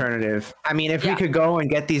better alternative. I mean, if we could go and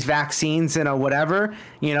get these vaccines in a whatever,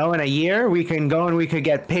 in a year, we can go and we could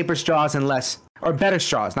get paper straws and or better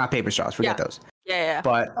straws, not paper straws. Forget those. Yeah.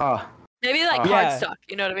 But maybe like cardstock.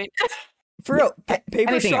 You know what I mean? For real,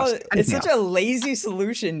 paper straw, it's such a lazy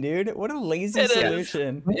solution, dude. What a lazy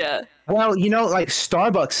solution. Yeah. Well, like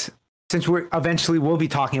Starbucks, since we'll be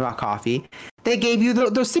talking about coffee, they gave you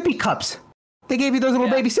those sippy cups. They gave you those little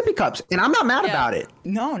baby sippy cups, and I'm not mad about it.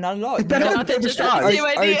 No, not at all. It's better than paper straws. Are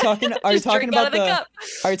you talking about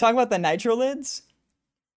the nitro lids?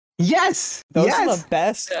 Yes. Those are the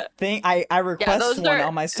best thing. I request one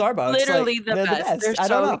on my Starbucks. Literally the best. They're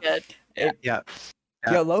so good.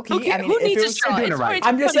 Yo, low key. Who needs a straw?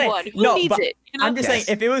 I'm just saying. Who needs it? I'm just saying.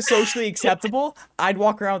 If it was socially acceptable, I'd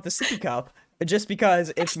walk around with a sippy cup. Just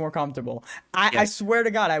because it's more comfortable. I swear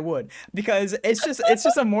to God I would, because it's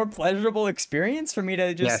just a more pleasurable experience for me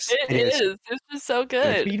to just it is. It's just so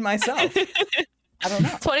good. Feed myself. I don't know.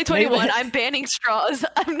 2021, I'm banning straws.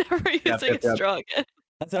 I'm never using a straw again.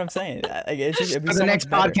 That's what I'm saying. For the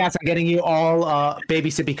next podcast, I'm getting you all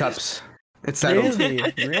baby sippy cups. It's settled.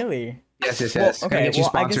 Really? Yes. Well, okay, get you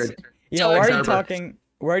sponsored. We're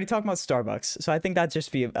already talking about Starbucks, so I think that'd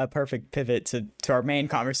just be a perfect pivot to our main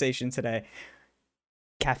conversation today.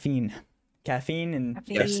 Caffeine, and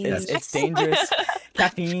it's dangerous.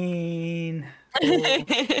 Caffeine.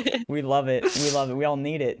 We love it. We all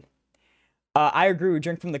need it. I agree. We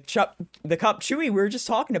drink from the cup. Chewy, we were just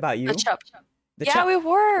talking about you. The cup. Yeah, we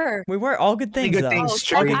were. We were. All good things. Good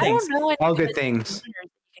things, all good I things. don't know all good things. You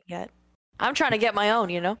can get. I'm trying to get my own,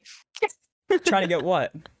 you know? Trying to get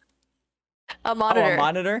what? A monitor. Oh, a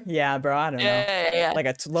monitor? Yeah, bro. I don't know. Yeah. Like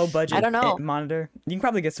a low budget I don't know. monitor. You can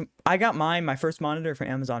probably get some. I got my first monitor from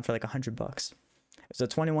Amazon for like $100. It was a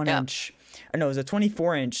 21 inch. Or no, it was a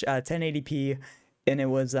 24 inch 1080p, and it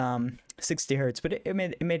was 60 hertz. But it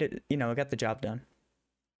made it. You know, it got the job done.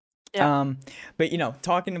 Yeah. But you know,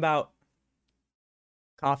 talking about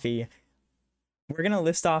coffee, we're gonna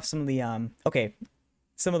list off some of the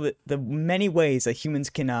some of the many ways that humans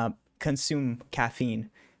can consume caffeine,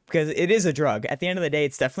 because it is a drug. At the end of the day,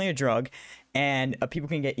 it's definitely a drug, and people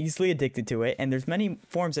can get easily addicted to it, and there's many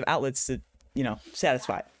forms of outlets to, you know,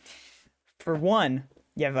 satisfy it. For one,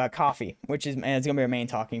 you have coffee, which is, and it's gonna be our main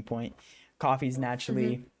talking point. Coffee is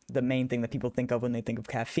naturally the main thing that people think of when they think of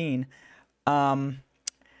caffeine.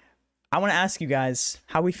 I want to ask you guys,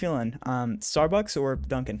 how we feeling? Starbucks or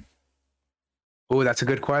Dunkin'? Oh, that's a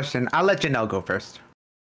good question. I'll let Janelle go first.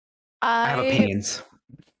 I have opinions.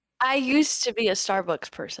 I used to be a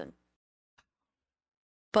Starbucks person,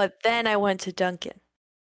 but then I went to Dunkin'.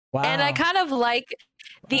 Wow. And I kind of like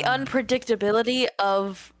the unpredictability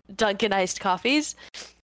of Dunkin' iced coffees,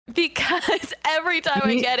 because every time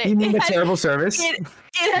I get it, you mean the terrible service? It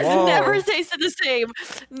has never tasted the same,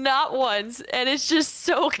 not once, and it's just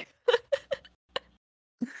so good.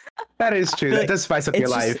 That is true. That does spice up your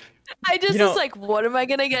life. I just was like, what am I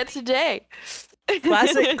gonna get today?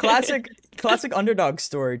 Classic underdog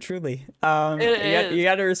story, truly. You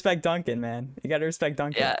gotta respect Dunkin', man. You gotta respect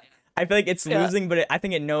Dunkin'. Yeah. I feel like it's losing, but I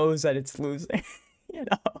think it knows that it's losing. You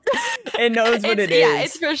know, it knows what it is. Yeah,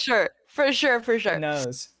 it's for sure. It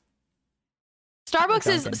knows. Starbucks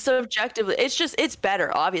is subjectively, it's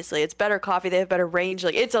better, obviously. It's better coffee. They have better range.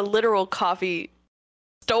 Like, it's a literal coffee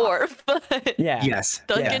store. But yes.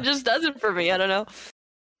 Dunkin' just doesn't for me. I don't know.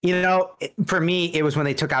 You know, for me, it was when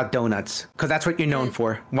they took out donuts, because that's what you're known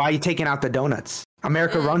for. Why are you taking out the donuts?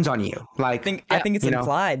 America runs on you. Like, I think it's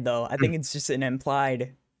implied, though. I think it's just an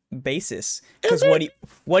implied basis. Because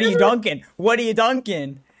what are you dunking? What are you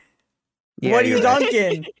dunking? Yeah, what are you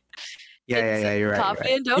dunking? Yeah, you're right.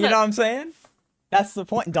 Coffee and donuts. You know what I'm saying? That's the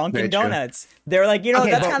point. Dunkin' Donuts. They're like, you know,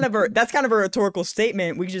 that's kind of a rhetorical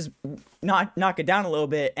statement. We could just knock it down a little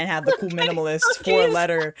bit and have the cool minimalist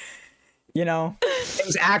 4-letter. You know, it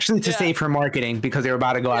was actually to save for marketing, because they were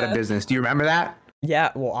about to go out of business. Do you remember that?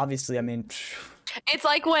 Yeah. Well, obviously, I mean, it's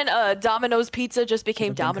like when Domino's Pizza just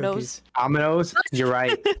became Domino's. Domino's. You're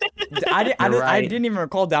right. I didn't even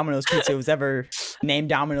recall Domino's Pizza was ever named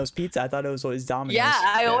Domino's Pizza. I thought it was always Domino's. Yeah,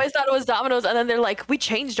 I always thought it was Domino's, and then they're like, "We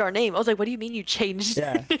changed our name." I was like, "What do you mean you changed?"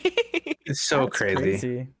 Yeah, it's so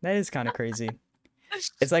crazy. That is kind of crazy.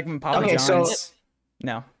 It's like when Papa John's.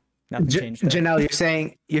 No. Nothing changed. Janelle,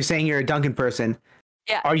 you're saying you're a Dunkin' person.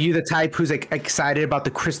 Yeah. Are you the type who's like excited about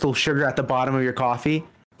the crystal sugar at the bottom of your coffee?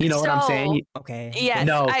 You know what I'm saying? Okay. Yes.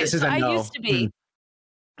 No, this is a no.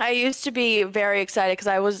 I used to be very excited,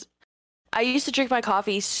 because I used to drink my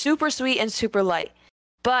coffee super sweet and super light.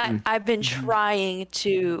 But I've been trying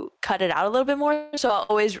to cut it out a little bit more. So I'll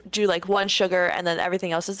always do like one sugar, and then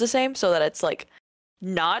everything else is the same, so that it's like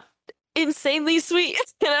not insanely sweet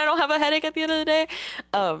and I don't have a headache at the end of the day.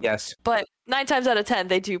 Yes. But 9 times out of 10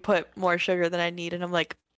 they do put more sugar than I need, and I'm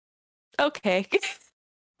like, okay.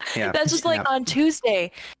 Yeah. That's just like on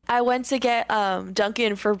Tuesday I went to get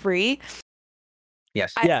Dunkin' for Brie.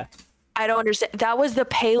 Yes. I don't understand. That was the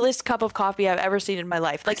palest cup of coffee I've ever seen in my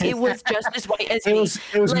life. Like, it was just as white as me.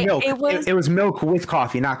 It was like, milk. It was milk with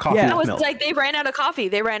coffee, not coffee with milk. It was like they ran out of coffee.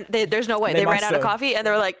 There's no way. They ran out of coffee, and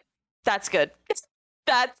they were like, that's good.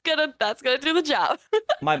 That's gonna do the job.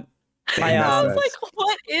 I was like,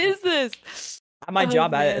 what is this? At my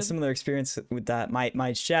job, I had a similar experience with that.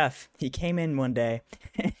 My chef, he came in one day,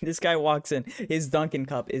 and this guy walks in. His Dunkin'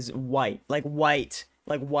 cup is white, like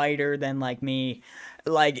whiter than like me.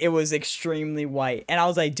 Like, it was extremely white, and I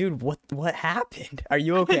was like, dude, what happened? Are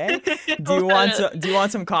you okay? Do you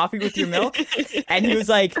want some coffee with your milk? And he was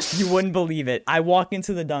like, you wouldn't believe it. I walk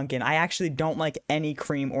into the Dunkin'. I actually don't like any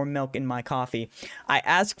cream or milk in my coffee. I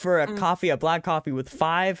asked for a black coffee with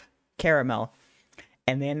 5 caramel,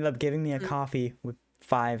 and they ended up giving me a coffee with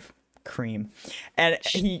 5 cream. And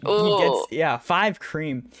he gets 5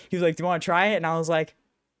 cream. He was like, do you want to try it? And I was like,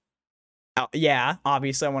 oh, yeah,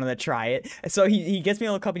 obviously I wanted to try it. So he gets me a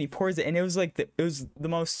little cup and he pours it, and it was like it was the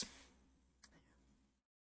most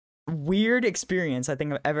weird experience I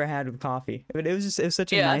think I've ever had with coffee. But it was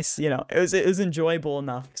such a nice, you know, it was enjoyable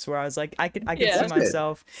enough, where I was like, I could see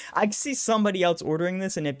myself, I could see somebody else ordering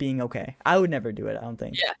this and it being okay. I would never do it, I don't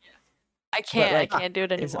think. Yeah. I can't. like, I can't do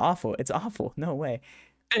it anymore. It's awful. It's awful. No way.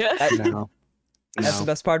 No. That's the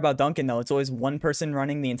best part about Dunkin', though. It's always one person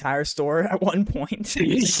running the entire store at one point.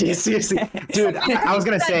 Seriously, dude. I was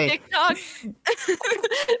gonna say TikTok.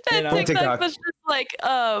 TikTok was just like,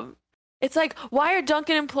 it's like, why are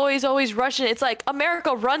Dunkin' employees always rushing? It's like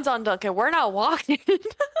America runs on Dunkin'. We're not walking.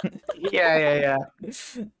 Yeah.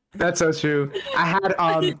 That's so true. I had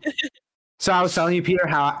So I was telling you, Peter,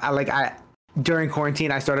 how I during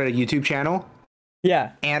quarantine I started a YouTube channel.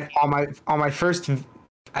 Yeah. And on my first,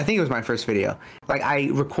 I think it was my first video, like I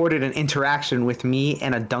recorded an interaction with me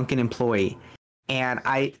and a Dunkin' employee, and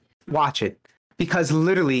I watch it because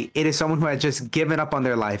literally it is someone who had just given up on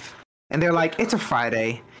their life, and they're like, it's a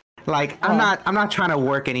Friday, like I'm not trying to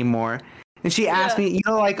work anymore. And she asked me, you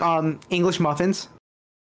know, like English muffins,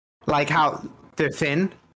 like how they're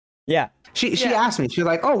thin. Yeah. She asked me, she was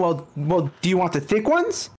like, oh well, do you want the thick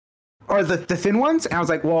ones or the thin ones? And I was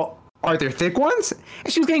like, well, are there thick ones?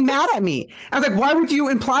 And she was getting mad at me. I was like, why would you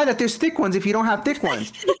imply that there's thick ones if you don't have thick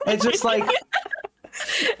ones? It's just like,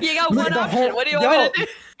 you got one option. What do you want me to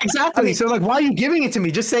do? Exactly. I mean, so like, why are you giving it to me?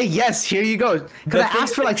 Just say yes. Here you go. Because I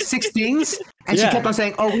asked for like 6 things, and she kept on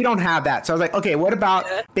saying, "Oh, we don't have that." So I was like, "Okay, what about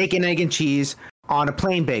bacon, egg, and cheese on a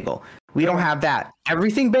plain bagel?" We don't have that.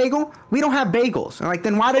 Everything bagel? We don't have bagels. I'm like,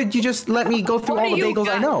 then why did you just let me go through all the bagels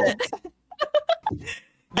I know?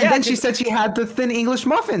 And then she said she had the thin English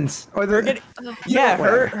muffins, or the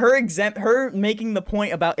her making the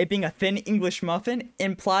point about it being a thin English muffin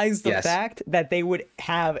implies the fact that they would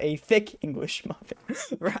have a thick English muffin,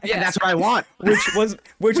 right? Yeah, that's what I want. Which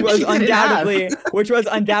was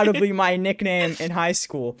undoubtedly my nickname in high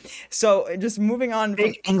school. So just moving on.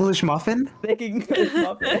 Thick English muffin. Thick English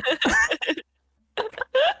muffin.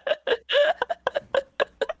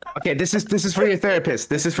 Okay, this is for your therapist.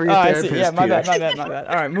 This is for your therapist. Yeah, my bad.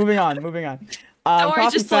 All right, moving on. Don't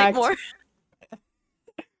worry, just like more.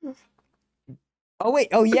 Oh wait.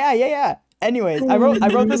 Oh yeah. Anyways, I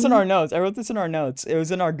wrote this in our notes. It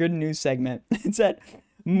was in our good news segment. It said,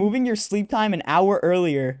 moving your sleep time an hour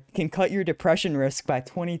earlier can cut your depression risk by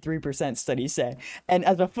 23%, studies say. And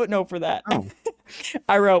as a footnote for that,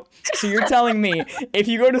 I wrote, so you're telling me if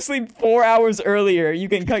you go to sleep 4 hours earlier, you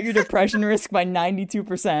can cut your depression risk by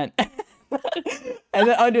 92%. And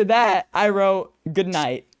then under that, I wrote, good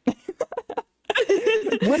night. When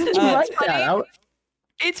did you write that?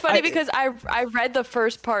 It's funny because I read the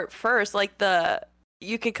first part first, like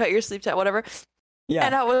you can cut your sleep time, whatever. Yeah.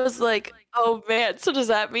 And I was like, oh man, so does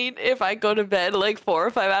that mean if I go to bed like 4 or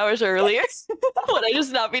 5 hours earlier, would I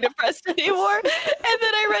just not be depressed anymore? And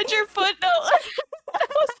then I read your footnote. I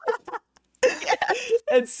was like, yes.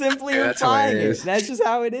 It's simply implying it. That's just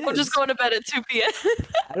how it is. I'm just going to bed at 2 p.m.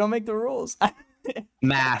 I don't make the rules.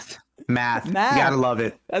 Math. You gotta love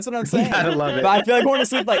it. That's what I'm saying. You gotta love it. But I feel like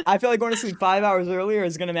going to sleep 5 hours earlier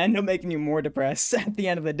is gonna end up making you more depressed at the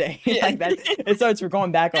end of the day. Like that, it starts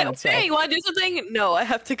going back on itself. Hey, you want to do something? No, I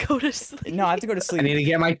have to go to sleep. No, I have to go to sleep. I need to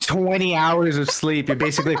get my 20 hours of sleep. You're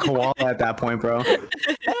basically a koala at that point, bro.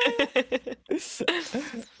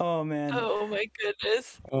 Oh man. Oh my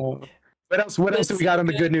goodness. What else do we got on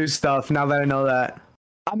the good news stuff? Now that I know that.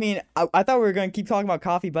 I mean, I thought we were gonna keep talking about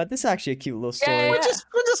coffee, but this is actually a cute little story. Yeah. We're just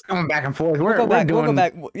going back and forth. We'll go back.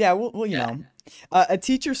 Yeah, we'll you know. A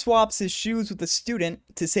teacher swaps his shoes with a student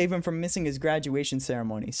to save him from missing his graduation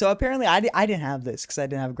ceremony. So apparently, I didn't have this because I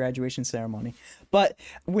didn't have a graduation ceremony. But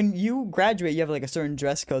when you graduate, you have like a certain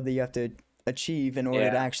dress code that you have to achieve in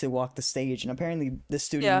order to actually walk the stage. And apparently, the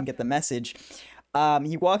student didn't get the message.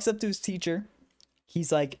 He walks up to his teacher.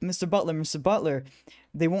 He's like, Mr. Butler,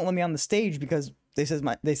 they won't let me on the stage because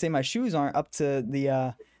they say my shoes aren't up to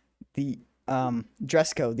the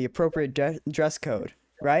dress code, the appropriate dress code,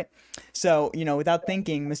 right? So, you know, without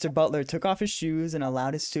thinking, Mr. Butler took off his shoes and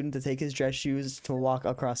allowed his student to take his dress shoes to walk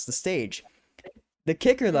across the stage. The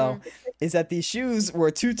kicker, though, is that these shoes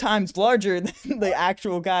were 2 times larger than the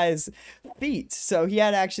actual guy's feet. So he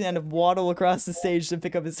had to actually end up waddle across the stage to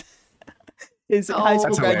pick up his high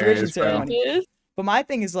school graduation ceremony. But my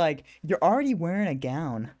thing is, like, you're already wearing a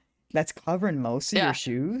gown that's covering most of your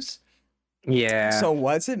shoes. Yeah. So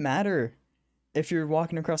what's it matter if you're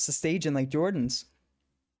walking across the stage in like Jordans?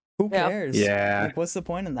 Who cares? Yeah. Like, what's the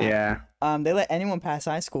point in that? Yeah. They let anyone pass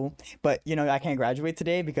high school, but you know, I can't graduate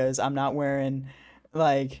today because I'm not wearing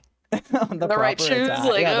like the right shoes.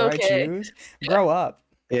 Like, the right shoes. Grow up.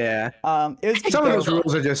 Yeah. It was some of those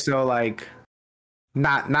rules are just so like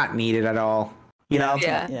not needed at all. You know?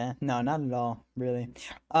 Yeah. No, not at all, really.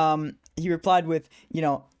 He replied with, you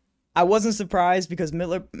know, I wasn't surprised because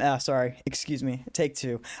excuse me, take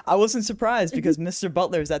two. I wasn't surprised because Mr.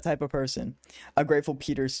 Butler is that type of person. A Grateful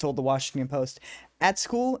Peters told the Washington Post. At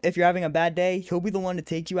school, if you're having a bad day, he'll be the one to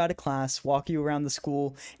take you out of class, walk you around the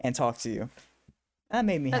school, and talk to you. That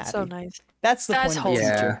made me happy. That's so nice. That's the point of a teacher.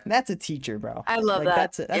 Yeah. That's a teacher, bro. I love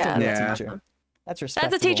that. That's a good teacher. That's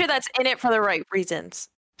respectable. That's a teacher that's in it for the right reasons.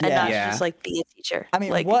 And not just like be a teacher. I mean,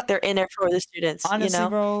 like they're in it for the students. Honestly,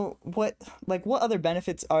 bro, what other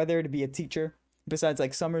benefits are there to be a teacher besides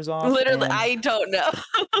like summers off? Literally, I don't know.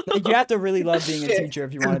 Like, you have to really love being a teacher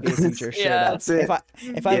if you want to be a teacher. That's it.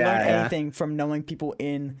 If I learned anything from knowing people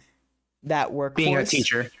in that workforce, being a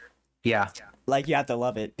teacher, like you have to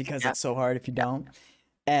love it because it's so hard if you don't.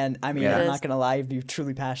 And I mean, I'm not gonna lie, if you're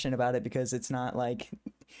truly passionate about it, because it's not like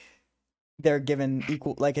they're given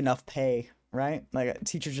enough pay. Right, like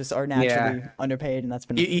teachers just are naturally underpaid, and that's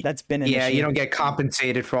been an issue. You don't get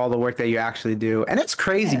compensated for all the work that you actually do, and it's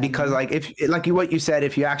crazy because what you said,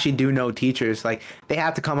 if you actually do know teachers, like they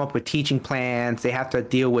have to come up with teaching plans, they have to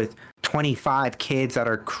deal with 25 kids that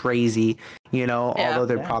are crazy, although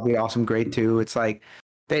they're probably awesome grade too. It's like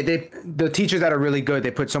the teachers that are really good,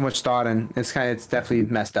 they put so much thought, and it's definitely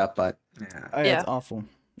messed up, but it's awful.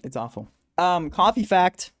 It's awful. Coffee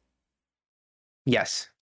fact. Yes.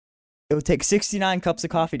 It would take 69 cups of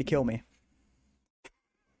coffee to kill me.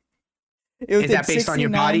 Is that based on your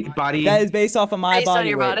body? That is based off of my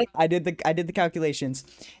body weight. Body? I did the calculations.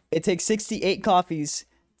 It takes 68 coffees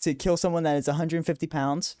to kill someone that is 150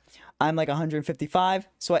 pounds. I'm like 155,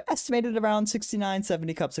 so I estimated around 69,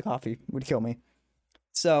 70 cups of coffee would kill me.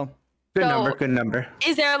 So good number.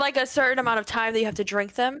 Is there like a certain amount of time that you have to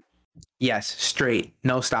drink them? Yes, straight,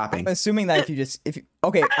 no stopping. I'm assuming that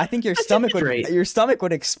I think your stomach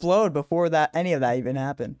would explode before any of that even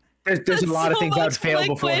happened. There's a lot of things that would fail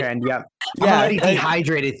beforehand. Yep. I'm already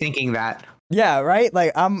dehydrated thinking that. Yeah, right?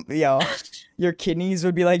 Like your kidneys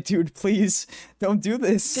would be like, dude, please don't do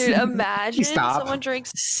this. Dude, imagine someone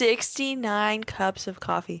drinks 69 cups of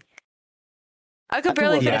coffee. I could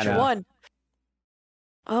barely finish one.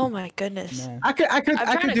 Oh my goodness. Man. I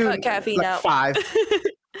could do caffeine out. 5.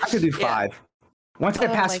 I could do 5. Once I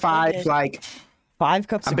pass 5, goodness. like 5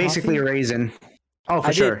 cups I'm of basically coffee? a raisin. Oh,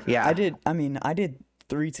 for sure. Yeah. I did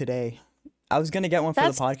 3 today. I was gonna get one for the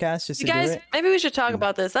podcast just to do it. Maybe we should talk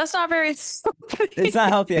about this. That's not very It's not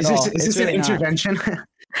healthy at all. Is this really an intervention?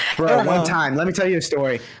 Bro, one time, let me tell you a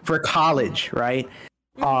story. For college, right?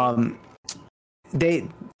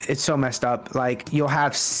 It's so messed up. Like you'll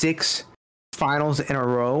have 6 finals in a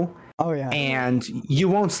row. Oh yeah. And you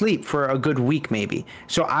won't sleep for a good week maybe.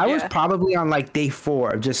 So I was probably on like day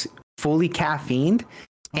 4 of just fully caffeined.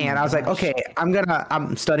 And I was like, okay,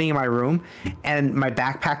 I'm studying in my room and my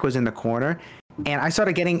backpack was in the corner and I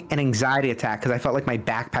started getting an anxiety attack because I felt like my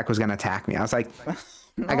backpack was going to attack me. I was like,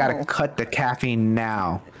 I got to cut the caffeine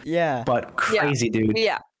now. Yeah. But crazy, dude.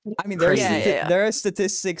 Yeah. I mean, there are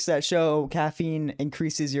statistics that show caffeine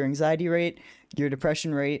increases your anxiety rate, your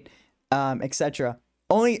depression rate, etc.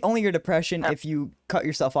 Only your depression, if you cut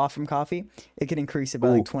yourself off from coffee, it can increase it by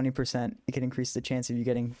like 20%. It can increase the chance of you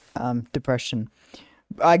getting depression.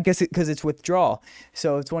 I guess because it's withdrawal.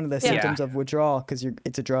 So it's one of the symptoms of withdrawal because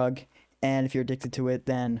it's a drug. And if you're addicted to it,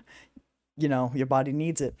 then, your body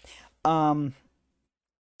needs it. It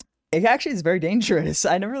actually is very dangerous.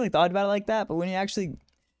 I never really thought about it like that. But when you actually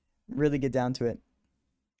really get down to it,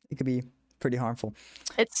 it could be pretty harmful.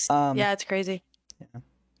 It's crazy. Yeah.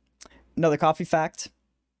 Another coffee fact.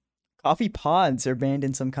 Coffee pods are banned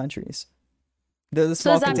in some countries. They're the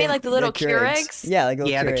small so does that mean like the little Keurigs? Yeah, like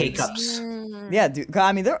little the Keurigs. K-cups. Yeah, dude.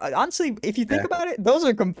 I mean, they're honestly, if you think about it, those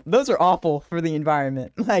are awful for the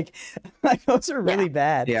environment. Like those are really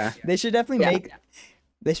bad. Yeah. They should definitely make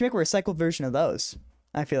a recycled version of those.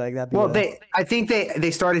 I feel like that'd be I think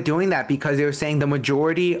they started doing that because they were saying the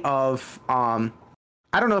majority of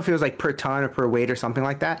I don't know if it was like per ton or per weight or something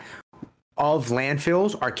like that of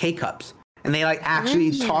landfills are K-cups. And they like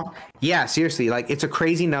actually talk. Yeah, seriously. Like it's a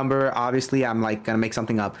crazy number. Obviously, I'm like going to make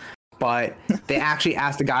something up. But they actually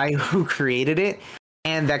asked the guy who created it.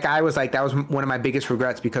 And that guy was like, that was one of my biggest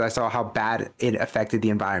regrets because I saw how bad it affected the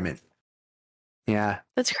environment. Yeah.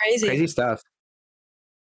 That's crazy. Crazy stuff.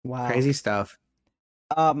 Wow. Crazy stuff.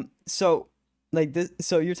 So like this.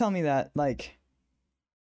 So you're telling me that like.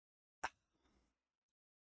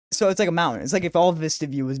 So it's like a mountain. It's like if all Vista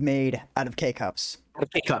View was made out of K-cups.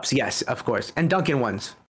 K-cups, yes, of course. And Dunkin'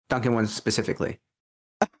 ones specifically.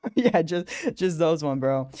 Yeah, just those one,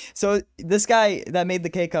 bro. So this guy that made the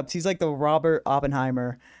K-cups, he's like the Robert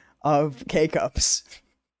Oppenheimer of K-cups.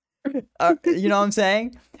 You know what I'm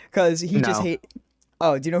saying? Because he just hate.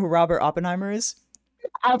 Oh, do you know who Robert Oppenheimer is?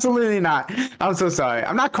 Absolutely not. I'm so sorry.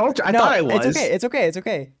 I'm not cultured. I No, thought I was. it's okay.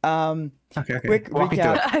 Okay. Quick Walk me through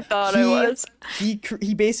recap. it. I thought I was.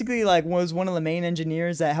 He basically like was one of the main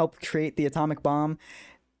engineers that helped create the atomic bomb.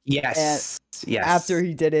 Yes. Yes. After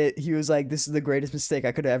he did it, he was like, "This is the greatest mistake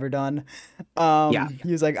I could have ever done." Yeah.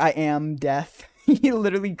 He was like, "I am death." He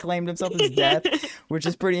literally claimed himself as death, which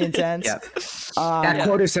is pretty intense. Yeah. That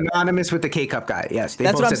quote is synonymous with the K-cup guy. Yes, they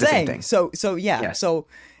that's both what I'm said the same saying. thing. So yeah. Yes. So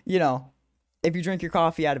if you drink your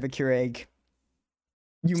coffee out of a Keurig,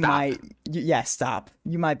 you Stop. might. Stop.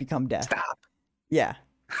 You might become death. Stop. Yeah.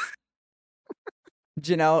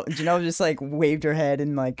 Janelle just like waved her head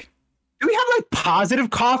and like. Do we have like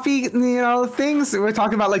positive coffee, things? We're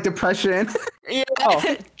talking about like depression. Yeah.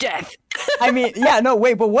 Oh. Death. I mean, yeah, no,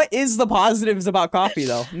 wait, but what is the positives about coffee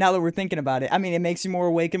though? Now that we're thinking about it, I mean, it makes you more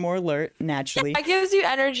awake and more alert naturally. It gives you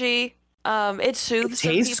energy. It soothes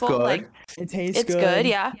some tastes people. good. Like, It tastes it's good.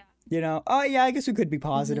 Yeah. Oh yeah, I guess we could be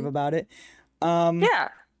positive about it. Yeah.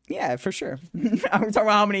 Yeah, for sure. I'm talking about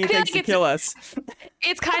how many it feel takes like to kill us.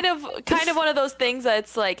 It's kind of one of those things that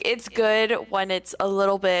it's like it's good when it's a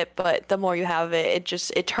little bit, but the more you have it,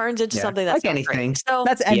 it turns into something that's like not great. anything. So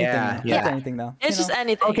That's anything. Yeah, That's anything though. it's just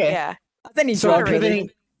anything. Okay. Yeah. That's any So drug,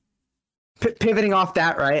 really. pivoting off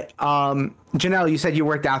that, right? Janelle, you said you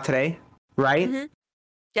worked out today, right? Mhm.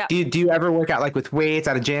 Yeah. Do you ever work out like with weights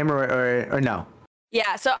at a gym or no?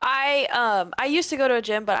 Yeah. So I used to go to a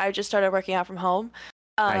gym, but I just started working out from home.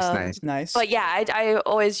 Nice. But yeah, I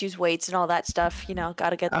always use weights and all that stuff.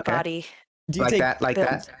 Gotta get the body. Do you Like take that, like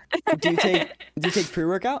that. Do you take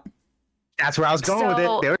pre-workout? That's where I was going with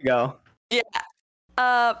it. There we go. Yeah.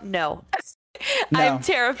 No. I'm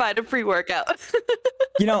terrified of pre-workout.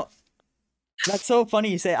 That's so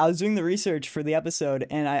funny you say. I was doing the research for the episode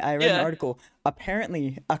and I read an article.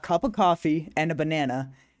 Apparently, a cup of coffee and a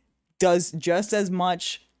banana does just as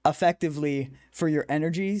much effectively for your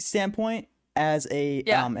energy standpoint as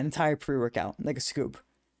an entire pre-workout, like a scoop.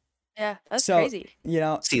 Yeah, that's crazy.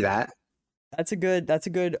 See that? That's a good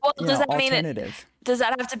Well, does that alternative. mean does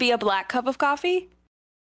that have to be a black cup of coffee?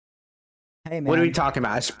 Hey man. What are we talking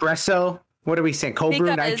about? Espresso? What are we saying? Cold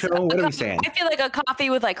brew, nitro? What are we saying? I feel like a coffee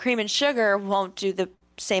with like cream and sugar won't do the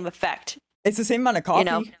same effect. It's the same amount of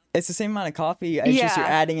coffee. It's the same amount of coffee. It's just you're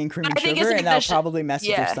adding in cream and sugar, and that'll probably mess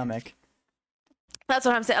with your stomach. That's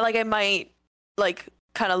what I'm saying. Like it might like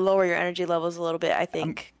kind of lower your energy levels a little bit. I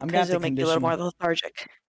think because it'll make you a little more lethargic.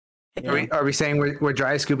 Yeah. Are we saying we're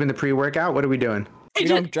dry scooping the pre-workout? What are we doing?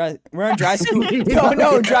 We're on dry scoop.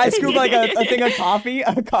 No, dry scoop like a thing of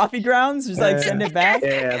coffee grounds. Just like send it back.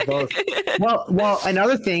 Yeah, both. Well,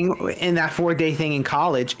 another thing in that 4-day thing in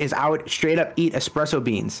college is I would straight up eat espresso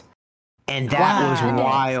beans, and that was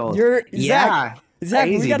wild. Zach,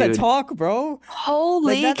 crazy, we gotta dude. talk, bro.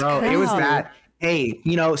 Holy bro, it was that. Hey,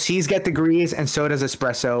 C's get degrees, and so does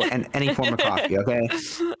espresso and any form of coffee. Okay.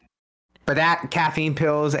 But that caffeine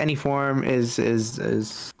pills, any form,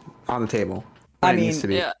 is on the table. I mean,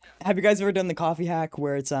 have you guys ever done the coffee hack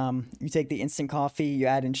where it's you take the instant coffee, you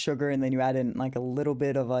add in sugar, and then you add in like a little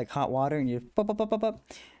bit of like hot water, and you pop,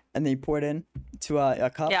 and then you pour it in to a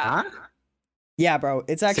cup? Yeah. Yeah, bro,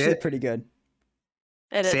 it's actually pretty good.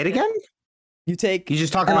 Say it again. You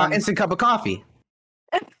just talking about instant cup of coffee.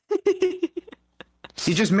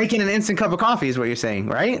 You're just making an instant cup of coffee, is what you're saying,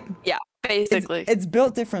 right? Yeah. Basically, it's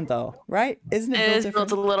built different though, right? Isn't it? It is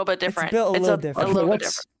built a little bit different. It's built a little different. A little bit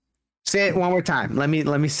different. Say it one more time. Let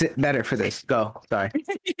me sit better for this. Go. Sorry.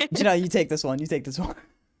 You take this one.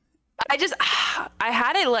 I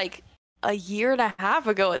had it like a year and a half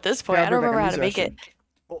ago at this point. I don't remember how to make it.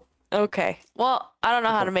 Okay. Well, I don't know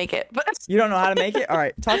how to make it, but you don't know how to make it. All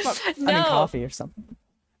right. Talk about coffee or something.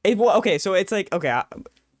 Okay. So it's like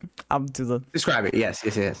I'll do the describe it. Yes.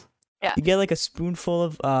 Yeah. You get like a spoonful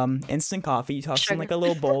of instant coffee. You toss it in like a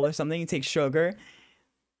little bowl or something. You take sugar,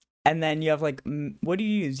 and then you have like what do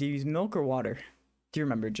you use? Do you use milk or water? Do you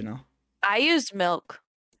remember, Janelle? I used milk.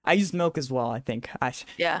 I used milk as well. I think.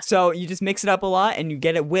 Yeah. So you just mix it up a lot, and you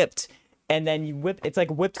get it whipped, and then you whip. It's like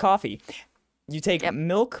whipped coffee. You take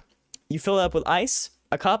milk, you fill it up with ice.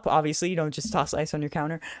 A cup, obviously, you don't just toss ice on your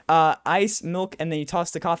counter. Ice, milk, and then you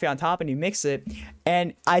toss the coffee on top and you mix it.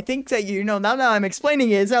 And I think that now that I'm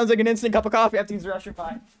explaining it, it sounds like an instant cup of coffee. I have to use the restroom.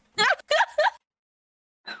 Fine.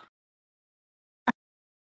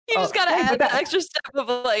 You just gotta add that extra step of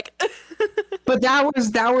like. But that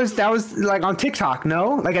was like on TikTok,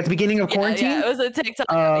 no? Like at the beginning of quarantine. Yeah, it was a TikTok.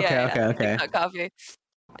 Oh, okay. TikTok coffee.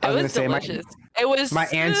 It was delicious. It was my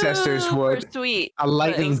ancestors would sweet. A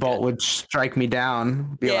lightning bolt would strike me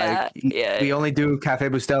down. Be like, we only do Cafe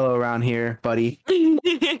Bustelo around here, buddy.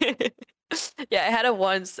 Yeah, I had it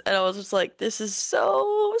once, and I was just like, "This is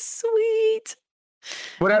so sweet."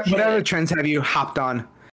 What other trends have you hopped on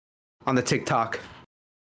the TikTok?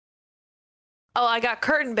 Oh, I got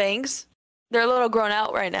curtain bangs. They're a little grown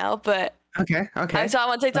out right now, but okay. I saw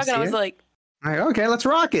them on TikTok and I was like, okay, let's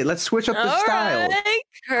rock it. Let's switch up the style. Right,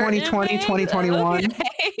 2020, 2021.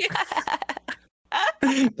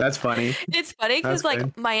 Okay. That's funny. It's funny because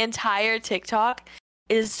like my entire TikTok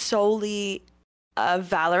is solely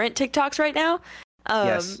Valorant TikToks right now.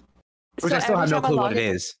 Yes. Which I still have no clue what it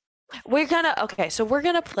is. We're gonna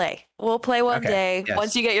play. We'll play one day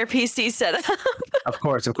once you get your PC set up. Of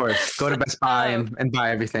course. Go to Best Buy and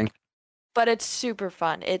buy everything. But it's super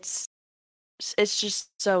fun. It's just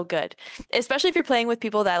so good, especially if you're playing with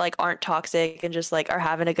people that like aren't toxic and just like are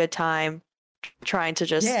having a good time, trying to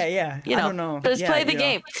just you know just play the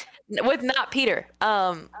game. With not Peter.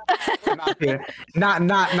 Not Peter. Not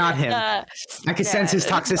him. I can sense his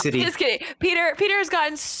toxicity. Just kidding. Peter has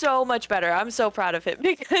gotten so much better. I'm so proud of him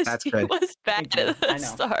because he was bad at the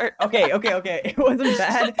start. Okay. It wasn't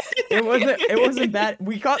bad. It wasn't bad.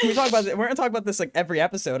 We talk about it. We're gonna talk about this like every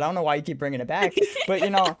episode. I don't know why you keep bringing it back, but it's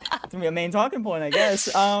gonna be a main talking point, I guess.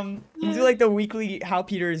 You do like the weekly how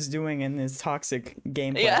Peter is doing in this toxic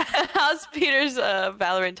gameplay. Yeah. How's Peter's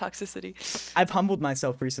Valorant toxicity? I've humbled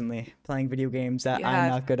myself recently playing video games that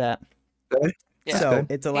I'm not good at. Yeah. So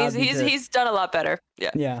it's allowed me to... He's done a lot better.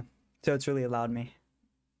 Yeah. So it's really allowed me.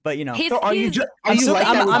 But so are you like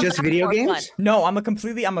that with just video games? Fun. No, I'm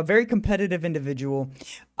a very competitive individual.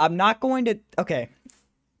 I'm not going to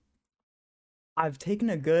I've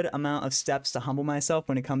taken a good amount of steps to humble myself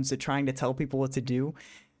when it comes to trying to tell people what to do,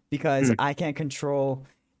 because I can't control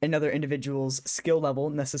another individual's skill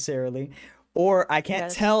level necessarily. Or I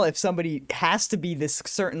can't tell if somebody has to be this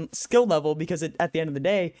certain skill level because at the end of the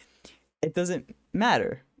day, it doesn't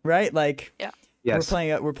matter, right? Like, we're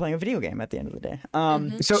playing a video game at the end of the day.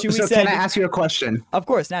 So can I ask you a question? Of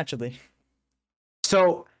course, naturally.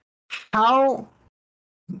 So, how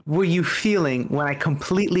were you feeling when I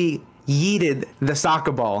completely yeeted the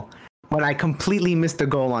soccer ball? When I completely missed the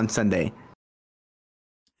goal on Sunday?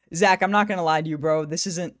 Zach, I'm not gonna lie to you, bro. This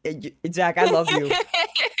isn't Zach. I love you.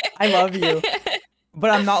 I love you,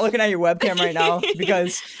 but I'm not looking at your webcam right now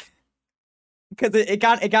because it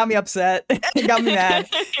got me upset. It got me mad.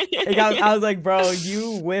 I was like, bro,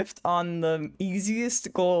 you whiffed on the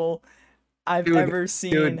easiest goal I've ever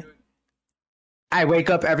seen. Dude, I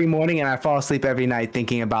wake up every morning and I fall asleep every night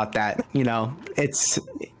thinking about that.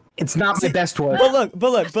 It's not my best work.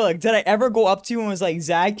 But look, did I ever go up to you and was like,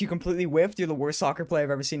 Zach, you completely whiffed. You're the worst soccer player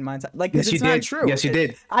I've ever seen in my entire life. Like, yes, it's not true. Yes, you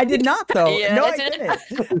did. I did not, though. No, I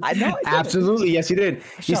didn't. I know. Absolutely, yes, you did.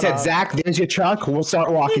 You said, Zach, there's your truck. We'll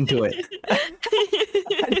start walking to it.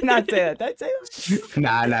 I did not say that. Did I say that?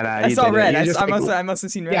 Nah. I saw red. I must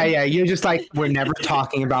have seen red. Yeah. You're just like, we're never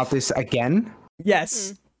talking about this again.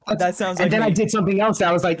 Yes. That sounds like. And then I did something else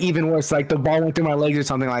that was like even worse. Like the ball went through my legs or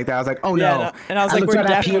something like that. I was like, oh no. And I was like, we're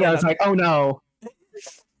definitely. I was like, oh no.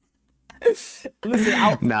 Listen,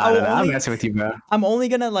 I'm messing with you, bro. I'm only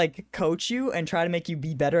gonna like coach you and try to make you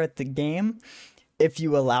be better at the game if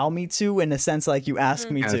you allow me to, in a sense like you ask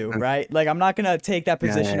me to, right? Like I'm not gonna take that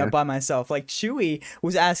position up by myself. Like Chewy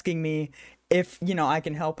was asking me if I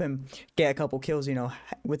can help him get a couple kills,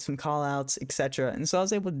 with some call outs, etc. And so I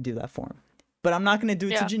was able to do that for him. But I'm not going to do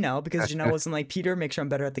it to Janelle because Janelle wasn't like, Peter, make sure I'm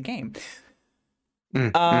better at the game.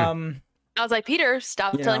 I was like, Peter,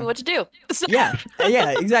 stop telling me what to do. yeah,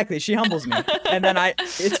 exactly. She humbles me. And then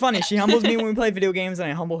it's funny. She humbles me when we play video games and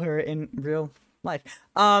I humble her in real life.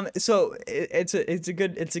 So it's a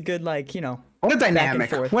good like, What a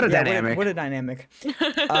dynamic. What a dynamic. What a dynamic.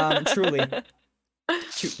 Truly.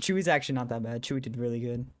 Chewy's actually not that bad. Chewy did really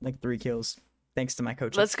good. Like 3 kills. Thanks to my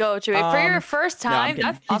coach. Let's go, Chewy. For your first time,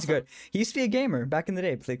 that's awesome. He's good. He used to be a gamer back in the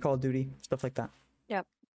day. Played Call of Duty, stuff like that. Yep.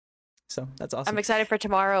 So that's awesome. I'm excited for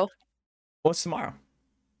tomorrow. What's tomorrow?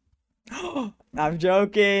 I'm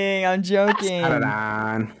joking. Hold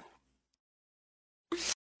on.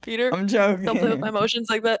 Peter, I'm joking. Don't play with my emotions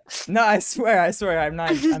like that. No, I swear. I'm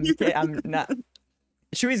not. I'm not.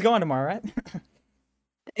 Chewy's going tomorrow, right?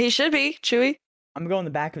 He should be. Chewy. I'm going in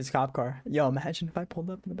the back of his cop car. Yo, imagine if I pulled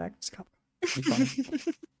up in the back of his cop car. It'd be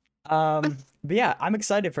funny. But yeah, I'm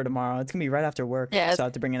excited for tomorrow. It's gonna be right after work, so I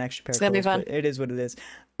have to bring an extra pair. It's gonna be fun. It is what it is.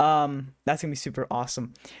 That's gonna be super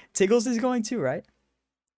awesome. Tiggles is going too, right?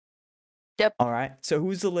 Yep. All right. So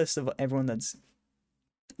who's the list of everyone that's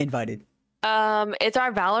invited? It's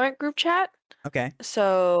our Valorant group chat. Okay.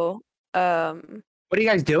 So, what are you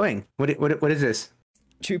guys doing? What is this?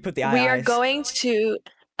 Should we put the We are going to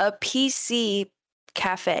a PC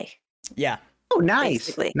cafe. Yeah. Oh, nice.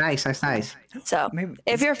 Basically. Nice. So Maybe-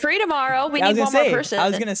 if you're free tomorrow, we I was need gonna one say, more person. I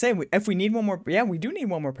was gonna say, if we need one more, yeah, we do need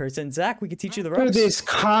one more person. Zach, we could teach you the For ropes. this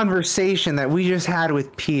conversation that we just had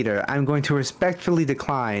with Peter, I'm going to respectfully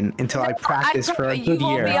decline until I practice for a good You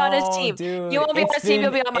won't year. be on his team. Dude, You won't be on his team.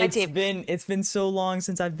 You'll be on my it's team. It's been so long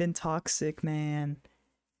since I've been toxic, man.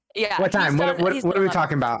 Yeah. What time? What are we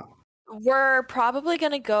talking about? We're probably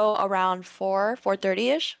gonna go around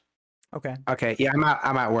 4:30ish. Okay. Okay. Yeah,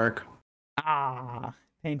 I'm at work. Ah,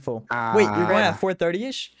 painful. Wait, you're going at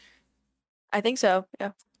 4:30ish? I think so.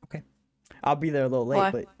 Yeah. Okay. I'll be there a little late,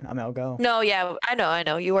 Why? but I'll go. No, yeah, I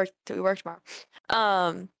know. We work tomorrow.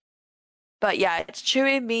 But yeah, it's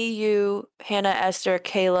Chewy, me, you, Hannah, Esther,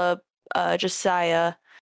 Caleb, Josiah,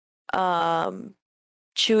 Chewy,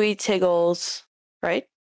 Tiggles, right?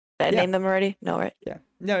 Did I name them already? No, right? Yeah.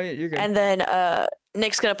 No, you're good. And then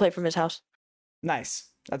Nick's gonna play from his house. Nice.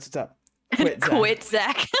 That's what's up. Quit,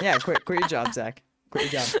 Zach. Yeah, quit your job, Zach.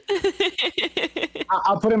 Quit your job.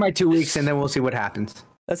 I'll put in my 2 weeks and then we'll see what happens.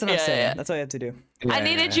 That's what I'm saying. Yeah. That's all you have to do. I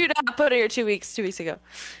needed you to put in your 2 weeks 2 weeks ago.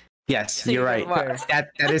 Yes, So you're you right.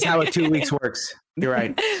 That is how a 2 weeks works. You're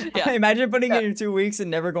right. Yeah. Imagine putting in your 2 weeks and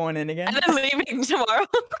never going in again. And then leaving tomorrow.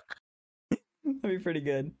 That'd be pretty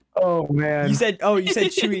good. Oh man. You said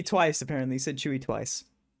Chewy twice. Apparently, you said Chewy twice.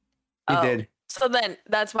 You did. So then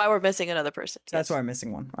that's why we're missing another person. So that's why I'm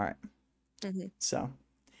missing one. All right. Mm-hmm. So,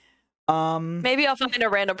 maybe I'll find a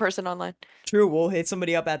random person online. true. We'll hit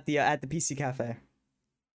somebody up at the PC cafe.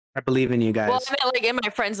 I believe in you guys. Well, I meant like in my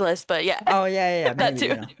friends list, but yeah. Oh yeah. That Maybe, too.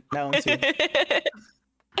 you know, that one too.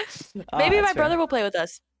 Maybe my That's brother fair. will play with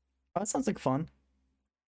us. Oh, that sounds like fun.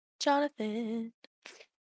 Jonathan.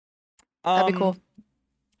 That'd be cool.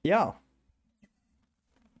 Yo.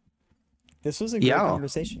 This was a great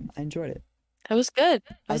conversation. I enjoyed it. It was good.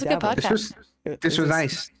 It was a good dabbled. podcast. This was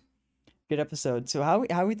nice. Good episode. So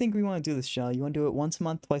how we think we want to do this, Janelle? You want to do it once a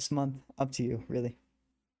month, twice a month? Up to you, really.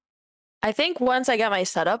 I think once I get my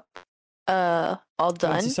setup all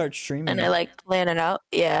done Once you start streaming and it. I like plan it out,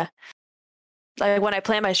 yeah. Like when I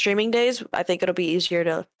plan my streaming days, I think it'll be easier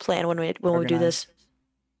to plan when we do this.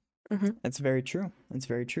 Mm-hmm. That's very true. That's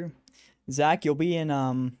very true. Zach, you'll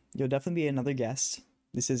definitely be another guest.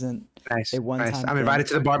 This isn't Nice. a one-time I'm thing. invited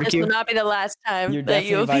to the This barbecue. will not be the last time You're that definitely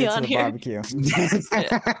you'll be invited on to the here.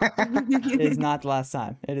 barbecue. It is not the last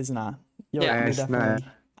time. It is not. You're Nice, definitely.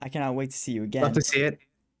 I cannot wait to see you again. Love to see it.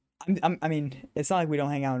 I mean, it's not like we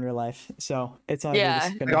don't hang out in real life, so it's not. Yeah. We're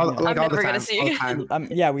just gonna, Like I'm all the never gonna time. see all the you. time.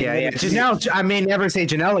 yeah, we. Yeah. literally- Janelle, I may never say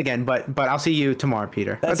Janelle again, but I'll see you tomorrow,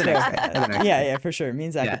 Peter. That's the next fair. day. The next day. Yeah, for sure. Me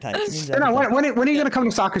and Zach Yeah. are tight. Me and Zach No, are tight. when are you gonna come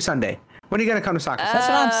to Soccer Sunday? When are you gonna come to Soccer Sunday? That's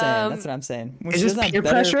what I'm saying. That's what I'm saying. When Is she this doesn't have peer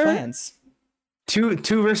better pressure? Plans.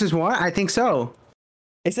 Two versus one? I think so.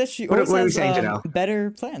 It says she What always are we has saying, Janelle?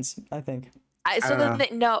 better plans. I think.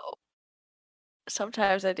 No.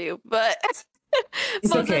 Sometimes I do, but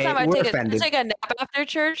It's most of the okay, time I we're take offended. a nap after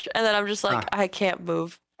church, and then I'm just like, I can't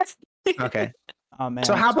move. Okay. Oh man.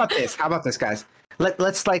 So how about this, guys?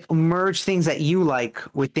 Let's like merge things that you like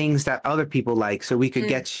with things that other people like, so we could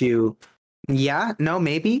get you. Yeah. No.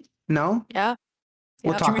 Maybe. No. Yeah.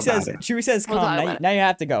 We'll Yeah. talk Chewy about says. it. Chewy says, We'll "Come talk now. about it. Now you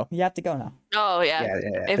have to go. You have to go now." Oh yeah.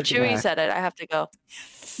 Yeah. If Chewy Yeah. said it, I have to go.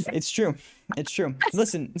 It's true. It's true.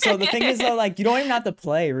 Listen, so the thing is though, like you don't even have to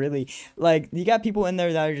play really. Like you got people in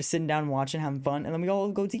there that are just sitting down watching, having fun, and then we all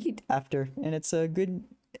go to eat after, and it's a good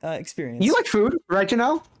experience. You like food, right,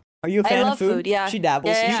 Janelle? Are you a fan I love of food? Yeah. She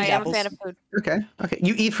dabbles. Yeah, She I am a dabbles. fan of food. Okay.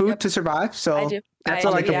 You eat food to survive, so I do. that's I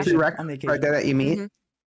like do, a yeah. prereq On the occasion. right there that you meet. Mhm.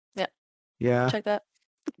 Yeah. Yeah. Check that.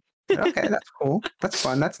 Okay, that's cool. That's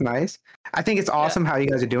fun. That's nice. I think it's awesome how you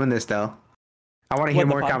guys are doing this, though. I want to hear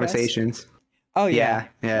What, the more podcast? conversations. Oh Yeah.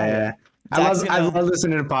 yeah. I Zach's love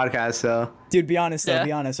listening to podcasts. So Dude, be honest though. Yeah.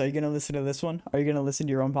 Be honest. Are you gonna listen to this one? Are you gonna listen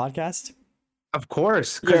to your own podcast? of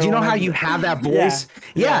course, because Yeah, you know well, how like- you have that Yeah, voice.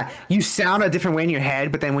 Yeah, you sound a different way in your head,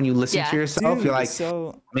 but then when you listen Yeah. to yourself, Dude, you're like,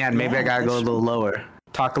 so man, maybe I yeah, gotta go a that's little lower.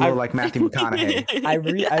 Talk a little like Matthew McConaughey. I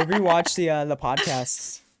rewatched the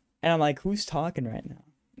podcasts, and I'm like, who's talking right now?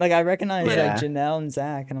 Like I recognize Yeah. like Janelle and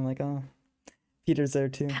Zach, and I'm like, oh, Peter's there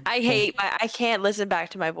too. I can't listen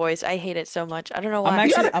back to my voice. I hate it so much. I don't know why. I'm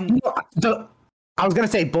actually I was gonna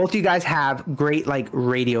say both you guys have great like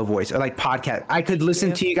radio voice or like podcast. I could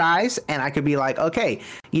listen to you guys and I could be like, okay,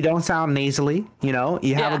 you don't sound nasally, you know,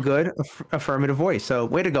 you have a good affirmative voice. So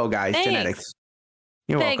way to go, guys. Thanks. Genetics.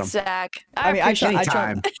 You're Thanks, welcome. Zach. I mean, I appreciate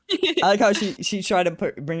try- Anytime. I like how she tried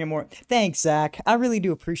to bring in more. Thanks, Zach. I really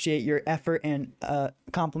do appreciate your effort and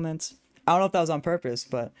compliments. I don't know if that was on purpose,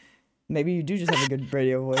 but maybe you do just have a good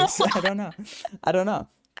radio voice. I don't know.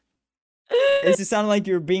 It just sounded like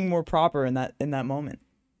you were being more proper in that moment,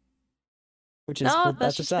 which is No, that's that's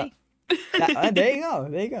what's just up. me. There you go.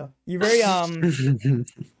 There you go. You're very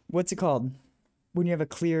what's it called? When you have a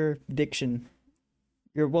clear diction.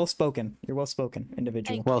 You're well spoken. You're well spoken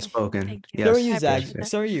individual. Well spoken. Yes. So are you, Zach.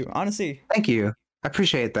 So are you. Honestly. Thank you. I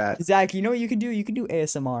appreciate that. Zach, you know what you can do? You can do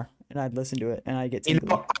ASMR, and I'd listen to it, and I'd get tingly. You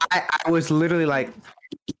know, I was literally like.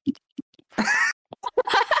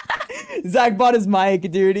 Zach bought his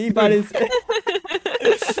mic, dude. He bought his.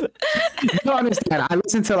 You don't understand. I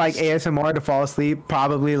listen to like ASMR to fall asleep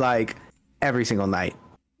probably like every single night.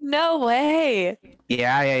 No way.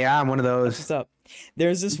 Yeah. I'm one of those. What's up?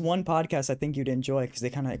 There's this one podcast I think you'd enjoy because they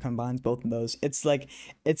kind of combines both of those. It's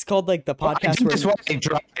called like the podcast where I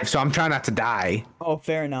drive, so I'm trying not to die. Oh,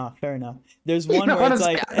 fair enough. There's one where it's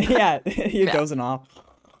like, yeah, you're dozing off.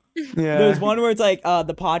 Yeah. There's one where it's like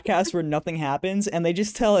the podcast where nothing happens and they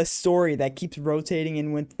just tell a story that keeps rotating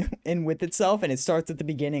in with itself, and it starts at the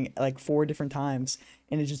beginning like 4 different times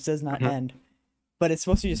and it just does not end. But it's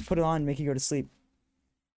supposed to just put it on and make you go to sleep.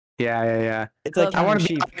 Yeah. It's like I want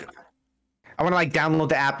to like download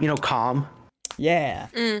the app, Calm. Yeah.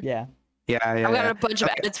 Yeah. I've got a bunch of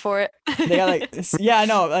edits for it. They got like, yeah, I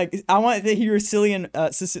know. Like, I want to hear Cillian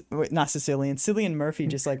Murphy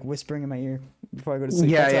just like whispering in my ear before I go to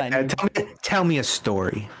sleep. Yeah. Tell me a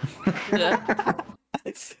story.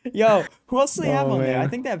 Yo, who else do they have on there? I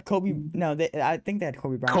think they have Kobe. No, I think they had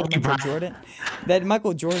Kobe Bryant. Jordan. They had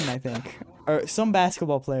Michael Jordan, I think, or some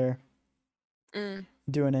basketball player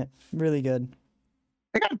doing it. Really good.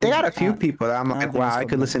 They got a few people that I'm like, wow, I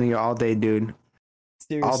could listen to you all day, dude.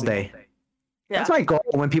 Seriously. All day. Yeah. That's my goal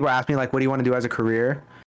when people ask me like, what do you want to do as a career?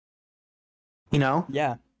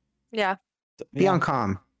 Yeah. Be on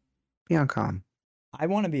Calm. I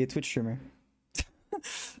want to be a Twitch streamer.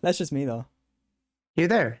 That's just me though. You're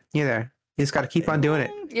there. You just got to keep on doing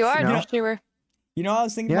it. You are a Twitch streamer. You know what I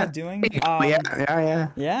was thinking about doing?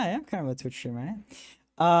 Yeah. I'm kind of a Twitch streamer. Right?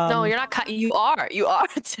 No, you're not. You are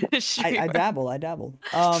a Twitch streamer. I dabble.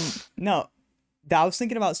 No, I was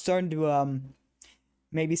thinking about starting to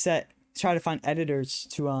maybe try to find editors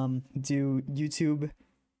to do YouTube,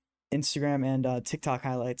 Instagram, and TikTok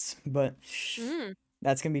highlights, but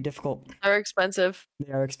that's gonna be difficult. They're expensive.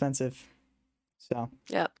 They are expensive. So.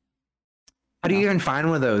 Yep. How do you even find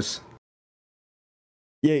one of those?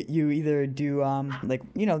 Yeah, you either do the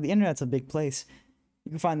internet's a big place. You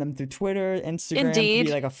can find them through Twitter, Instagram, Indeed.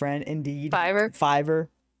 be like a friend, Indeed, Fiverr.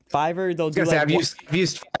 They'll do like I've used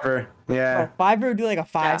Fiverr. Yeah. Fiverr will do like a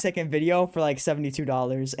 5-second video for like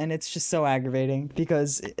 $72, and it's just so aggravating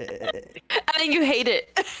because. And then you hate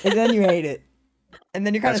it. And then you hate it, and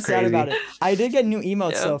then you're kind of sad crazy. about it. I did get new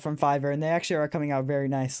emotes though from Fiverr, and they actually are coming out very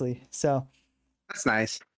nicely. So. That's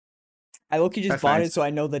nice. I low-key just bought it, so I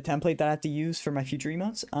know the template that I have to use for my future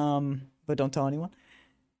emotes. But don't tell anyone.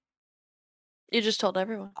 You just told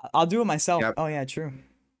everyone. I'll do it myself. Yep. Oh yeah, true.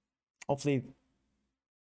 Hopefully,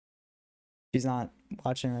 she's not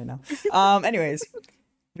watching right now. Anyways,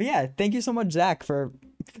 but yeah, thank you so much, Zach, for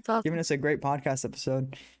giving us a great podcast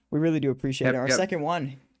episode. We really do appreciate it. Our second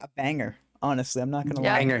one, a banger. Honestly, I'm not gonna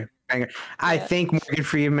lie. Banger. I think Morgan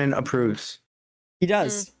Freeman approves. He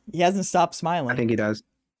does. He hasn't stopped smiling. I think he does.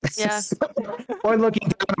 Yeah. Or looking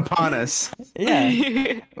down upon us.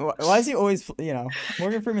 Yeah. Why is he always?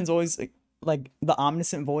 Morgan Freeman's always like the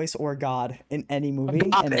omniscient voice or God in any movie,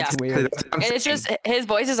 and it's weird. And it's just his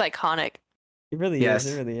voice is iconic. It really is.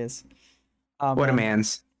 It really is. What a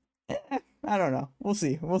man's. I don't know. We'll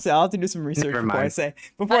see. I'll have to do some research before I say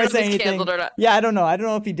anything. Or not. Yeah, I don't know. I don't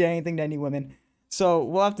know if he did anything to any women. So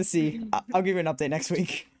we'll have to see. I'll give you an update next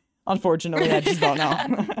week. Unfortunately, I just don't know.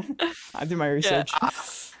 I do my research.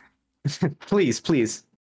 Please.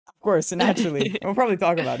 Of course, naturally. We'll probably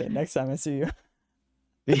talk about it next time I see you.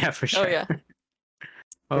 Yeah, for sure.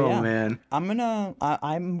 Oh yeah. Man. I'm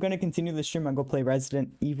gonna continue the stream and go play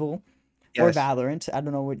Resident Evil or Valorant. I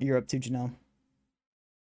don't know what you're up to, Janelle.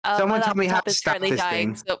 Someone tell me how to stop this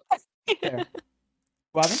thing. So...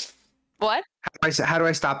 What? What? How do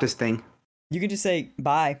I stop this thing? You can just say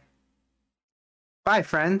bye. Bye,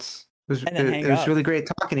 friends. It hang was up. really great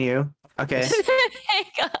talking to you. Okay. Hang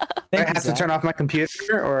up. I have to turn off my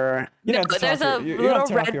computer, or There's a little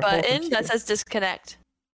red button that says disconnect.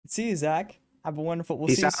 See you, Zach. Have a wonderful. We'll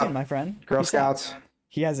Peace see you out. soon, my friend. Girl Peace Scouts. Out.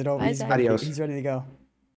 He has it over. Bye, He's Zach. ready. Adios. He's ready to go.